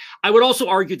could be. I would also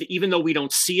argue that even though we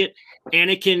don't see it,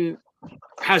 Anakin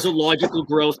has a logical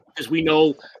growth, because we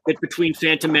know that between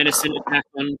Phantom Menace and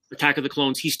Attack of the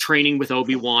Clones, he's training with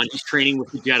Obi-Wan, he's training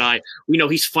with the Jedi. We know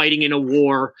he's fighting in a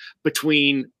war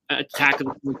between Attack of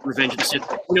the Clones and Revenge of the Sith.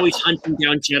 We know he's hunting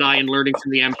down Jedi and learning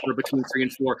from the Emperor between 3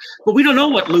 and 4. But we don't know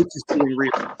what Luke is doing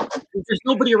really. There's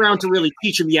nobody around to really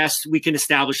teach him. Yes, we can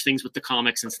establish things with the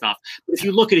comics and stuff. But if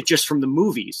you look at it just from the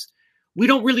movies, we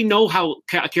don't really know how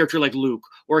a character like Luke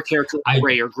or a character like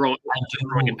Rey are growing.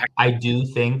 I do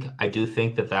think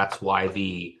that that's why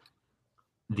the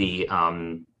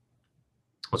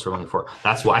what's we're looking for.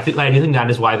 That's why I do think that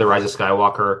is why the Rise of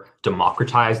Skywalker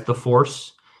democratized the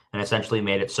Force and essentially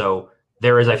made it so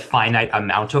there is a finite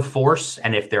amount of Force,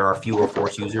 and if there are fewer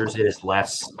Force users, it is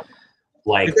less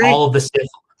like all of the Sith.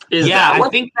 I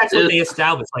think that's what they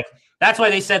established. Like, that's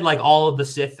why they said, like, all of the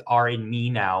Sith are in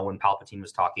me now when Palpatine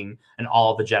was talking, and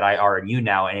all of the Jedi are in you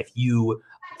now. And if you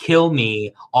kill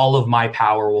me, all of my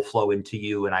power will flow into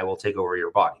you, and I will take over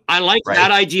your body. I like that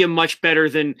idea much better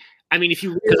than, I mean, if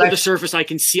you look at the surface, I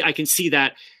can see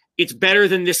that. It's better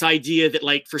than this idea that,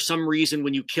 like, for some reason,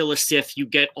 when you kill a Sith, you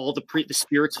get all the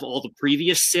spirits of all the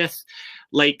previous Sith.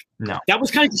 Like, no, that was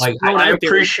kind of just thrown out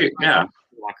there.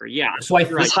 Walker. Yeah. So I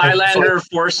think Highlander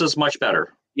Force is much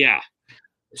better. Yeah.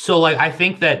 So, like, I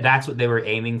think that's what they were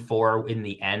aiming for in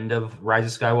the end of Rise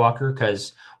of Skywalker,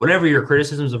 because whatever your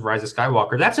criticisms of Rise of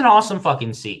Skywalker, that's an awesome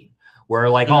fucking scene where,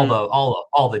 like, all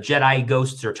the Jedi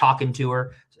ghosts are talking to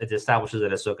her. It establishes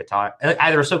that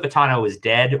either Ahsoka Tano is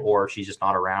dead or she's just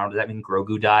not around. Does that mean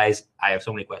Grogu dies? I have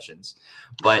so many questions,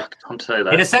 but don't say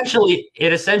that. It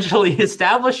essentially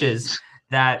establishes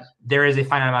that there is a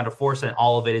finite amount of Force, and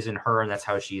all of it is in her, and that's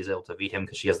how she is able to beat him,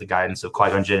 because she has the guidance of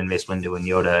Qui-Gon Jinn and Mace Windu and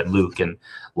Yoda and Luke and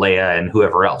Leia and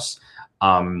whoever else.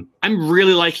 I'm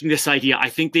really liking this idea. I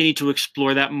think they need to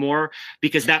explore that more,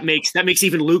 because that makes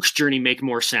even Luke's journey make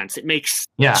more sense. It makes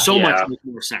so much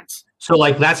more sense. So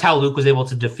like that's how Luke was able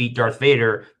to defeat Darth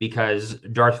Vader, because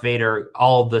Darth Vader,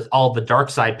 all the dark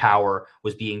side power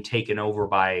was being taken over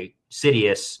by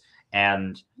Sidious.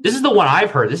 And this is the one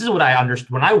I've heard. This is what I understood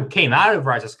when I came out of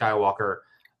Rise of Skywalker.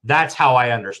 That's how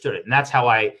I understood it, and that's how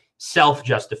I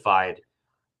self-justified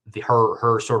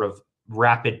her sort of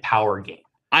rapid power gain.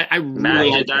 I Matt,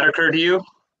 really did that occur to you?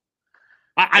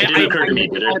 It didn't occur to me,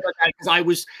 did it?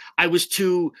 Because I was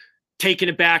too taken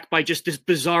aback by just this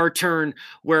bizarre turn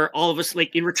where all of us,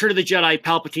 like in Return of the Jedi,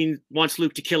 Palpatine wants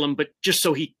Luke to kill him, but just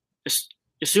so he,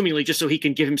 assumingly just so he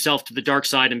can give himself to the dark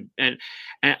side,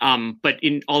 but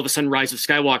in all of a sudden Rise of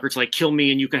Skywalker, it's like, kill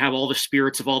me and you can have all the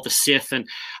spirits of all the Sith. And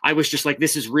I was just like,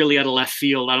 this is really out of left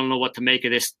field. I don't know what to make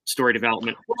of this story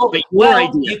development. But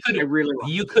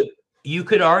you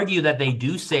could argue that they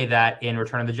do say that in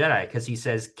Return of the Jedi, because he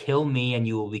says, kill me and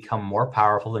you will become more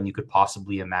powerful than you could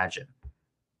possibly imagine.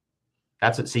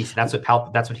 That's what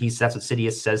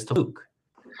Sidious says to Luke.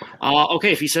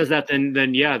 Okay, if he says that, then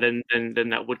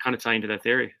that would kind of tie into that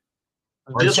theory.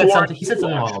 Or he said something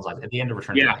along those lines at the end of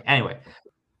Return of the Jedi. Anyway.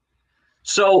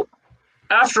 So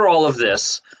after all of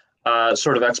this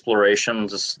sort of exploration,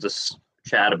 this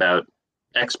chat about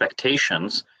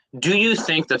expectations, do you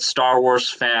think that Star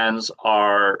Wars fans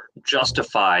are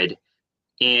justified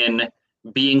in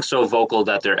being so vocal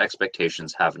that their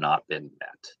expectations have not been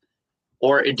met?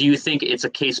 Or do you think it's a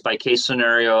case-by-case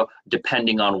scenario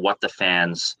depending on what the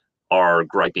fans are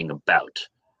griping about?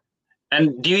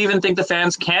 And do you even think the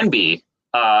fans can be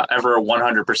ever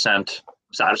 100%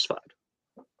 satisfied?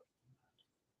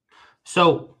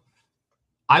 So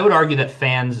I would argue that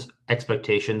fans'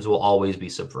 expectations will always be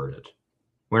subverted.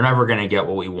 We're never going to get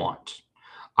what we want.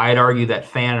 I'd argue that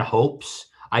fan hopes,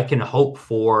 I can hope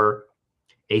for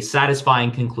a satisfying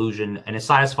conclusion and a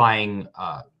satisfying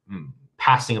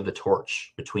passing of the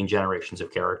torch between generations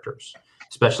of characters,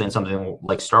 especially in something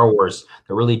like Star Wars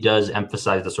that really does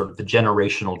emphasize the sort of the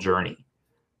generational journey,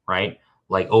 right?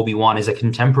 Like Obi-Wan is a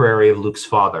contemporary of Luke's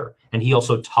father, and he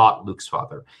also taught Luke's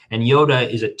father. And Yoda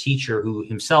is a teacher who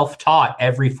himself taught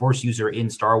every Force user in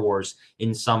Star Wars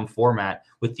in some format,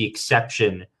 with the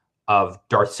exception of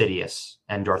Darth Sidious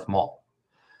and Darth Maul.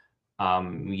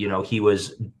 He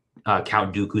was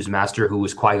Count Dooku's master, who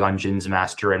was Qui-Gon Jinn's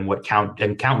master, and Count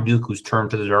Dooku's turn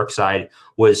to the dark side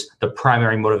was the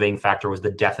primary motivating factor was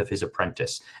the death of his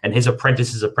apprentice, and his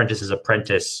apprentice's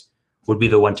apprentice would be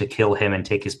the one to kill him and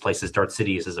take his place as Darth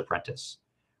Sidious's apprentice,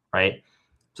 right?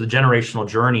 So the generational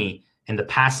journey and the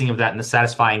passing of that and the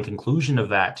satisfying conclusion of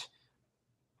that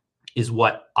is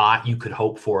what you could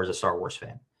hope for as a Star Wars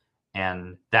fan,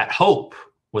 and that hope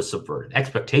was subverted.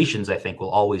 Expectations, I think,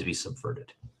 will always be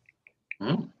subverted.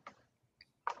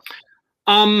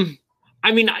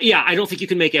 I mean, yeah, I don't think you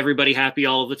can make everybody happy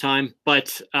all of the time,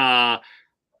 but I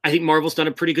think Marvel's done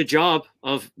a pretty good job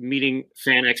of meeting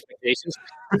fan expectations.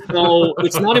 So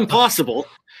it's not impossible.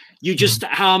 You just,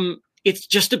 it's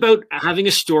just about having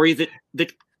a story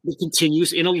that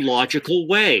continues in a logical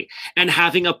way and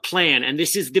having a plan. And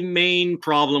this is the main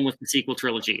problem with the sequel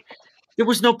trilogy. There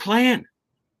was no plan.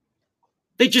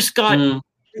 They just they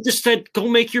just said, go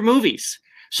make your movies.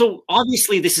 So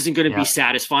obviously this isn't going to be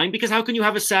satisfying, because how can you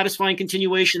have a satisfying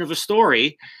continuation of a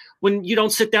story when you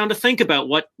don't sit down to think about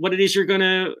what it is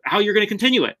how you're going to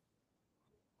continue it?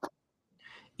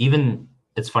 Even,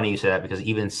 it's funny you say that, because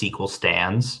even sequel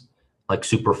stans, like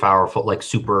super powerful, like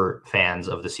super fans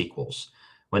of the sequels,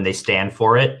 when they stand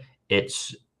for it,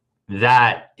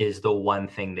 that is the one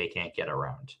thing they can't get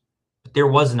around. But there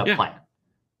wasn't a plan.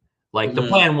 Like the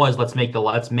plan was, let's make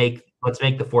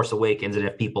The Force Awakens, and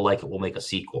if people like it, we'll make a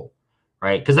sequel,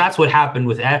 right? Because that's what happened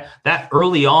with that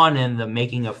early on in the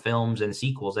making of films and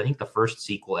sequels. I think the first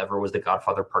sequel ever was The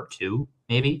Godfather Part 2,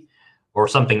 maybe, or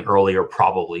something earlier,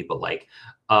 probably, but like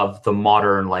of the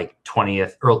modern like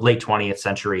 20th or late 20th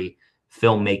century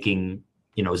filmmaking,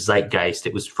 zeitgeist.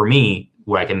 It was, for me,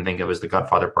 what I can think of as The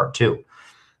Godfather Part 2.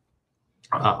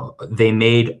 They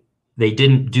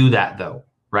didn't do that though.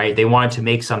 Right? They wanted to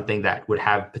make something that would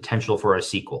have potential for a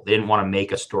sequel. They didn't want to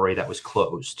make a story that was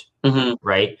closed,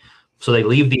 right? So they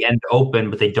leave the end open,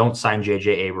 but they don't sign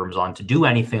J.J. Abrams on to do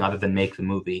anything other than make the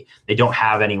movie. They don't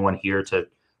have anyone here to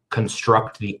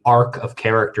construct the arc of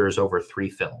characters over 3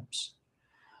 films.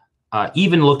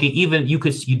 Even if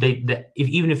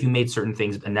you made certain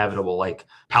things inevitable, like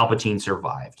Palpatine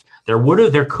survived, there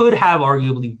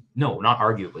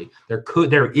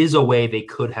is a way they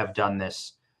could have done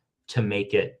this to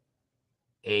make it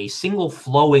a single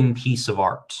flowing piece of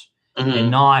art,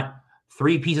 and not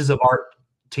 3 pieces of art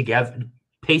together,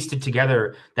 pasted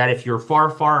together that if you're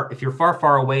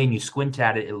far away and you squint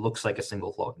at it, it looks like a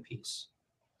single floating piece.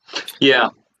 Yeah.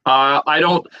 But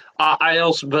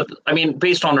I mean,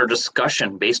 based on our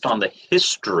discussion, based on the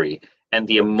history and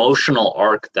the emotional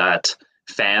arc that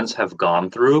fans have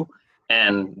gone through,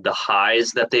 and the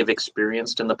highs that they've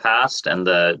experienced in the past, and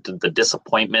the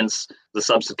disappointments, the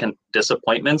subsequent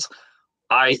disappointments,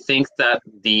 I think that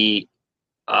the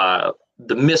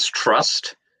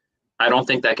mistrust, I don't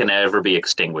think that can ever be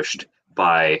extinguished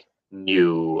by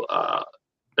new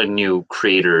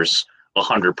creators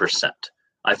 100%.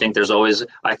 I think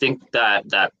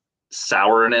that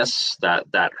sourness,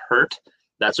 that hurt,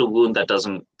 that's a wound that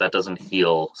doesn't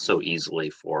heal so easily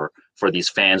for these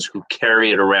fans who carry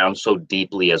it around so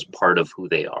deeply as part of who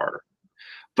they are.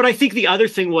 But I think the other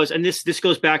thing was, and this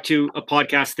goes back to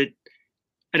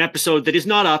an episode that is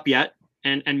not up yet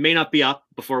and may not be up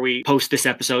before we post this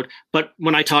episode. But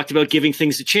when I talked about giving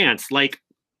things a chance, like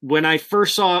when I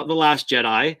first saw The Last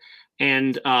Jedi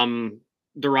and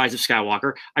The Rise of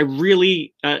Skywalker, I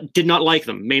really did not like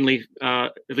them, mainly,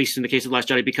 at least in the case of The Last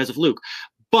Jedi, because of Luke.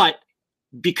 But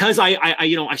because I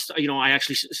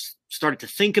actually started to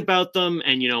think about them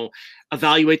and,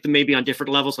 evaluate them maybe on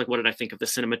different levels. Like, what did I think of the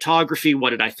cinematography? What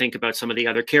did I think about some of the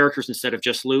other characters instead of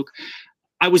just Luke?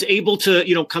 I was able to,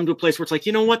 come to a place where it's like,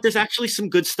 you know what, there's actually some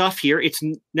good stuff here. It's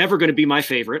never going to be my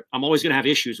favorite. I'm always going to have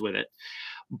issues with it,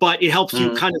 but it helps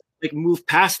you kind of like move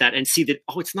past that and see that,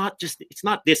 it's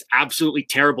not this absolutely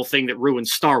terrible thing that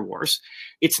ruins Star Wars.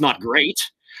 It's not great.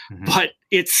 But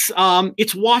it's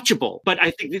watchable. But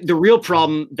I think the real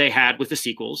problem they had with the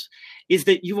sequels is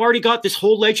that you've already got this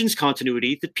whole Legends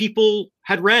continuity that people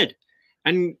had read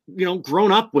and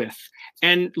grown up with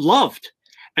and loved,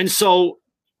 and so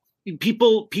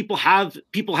people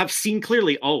have seen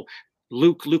clearly. Oh,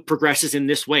 Luke progresses in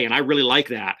this way, and I really like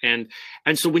that. And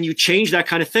so when you change that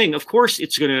kind of thing, of course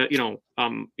it's gonna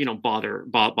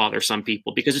bother some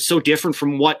people because it's so different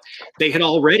from what they had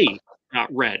already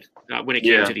read when it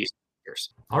came to these years.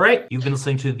 All right. You've been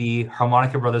listening to the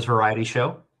Harmonica Brothers Variety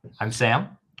Show. I'm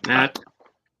Sam. Matt.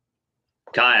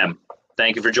 Kayam.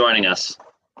 Thank you for joining us.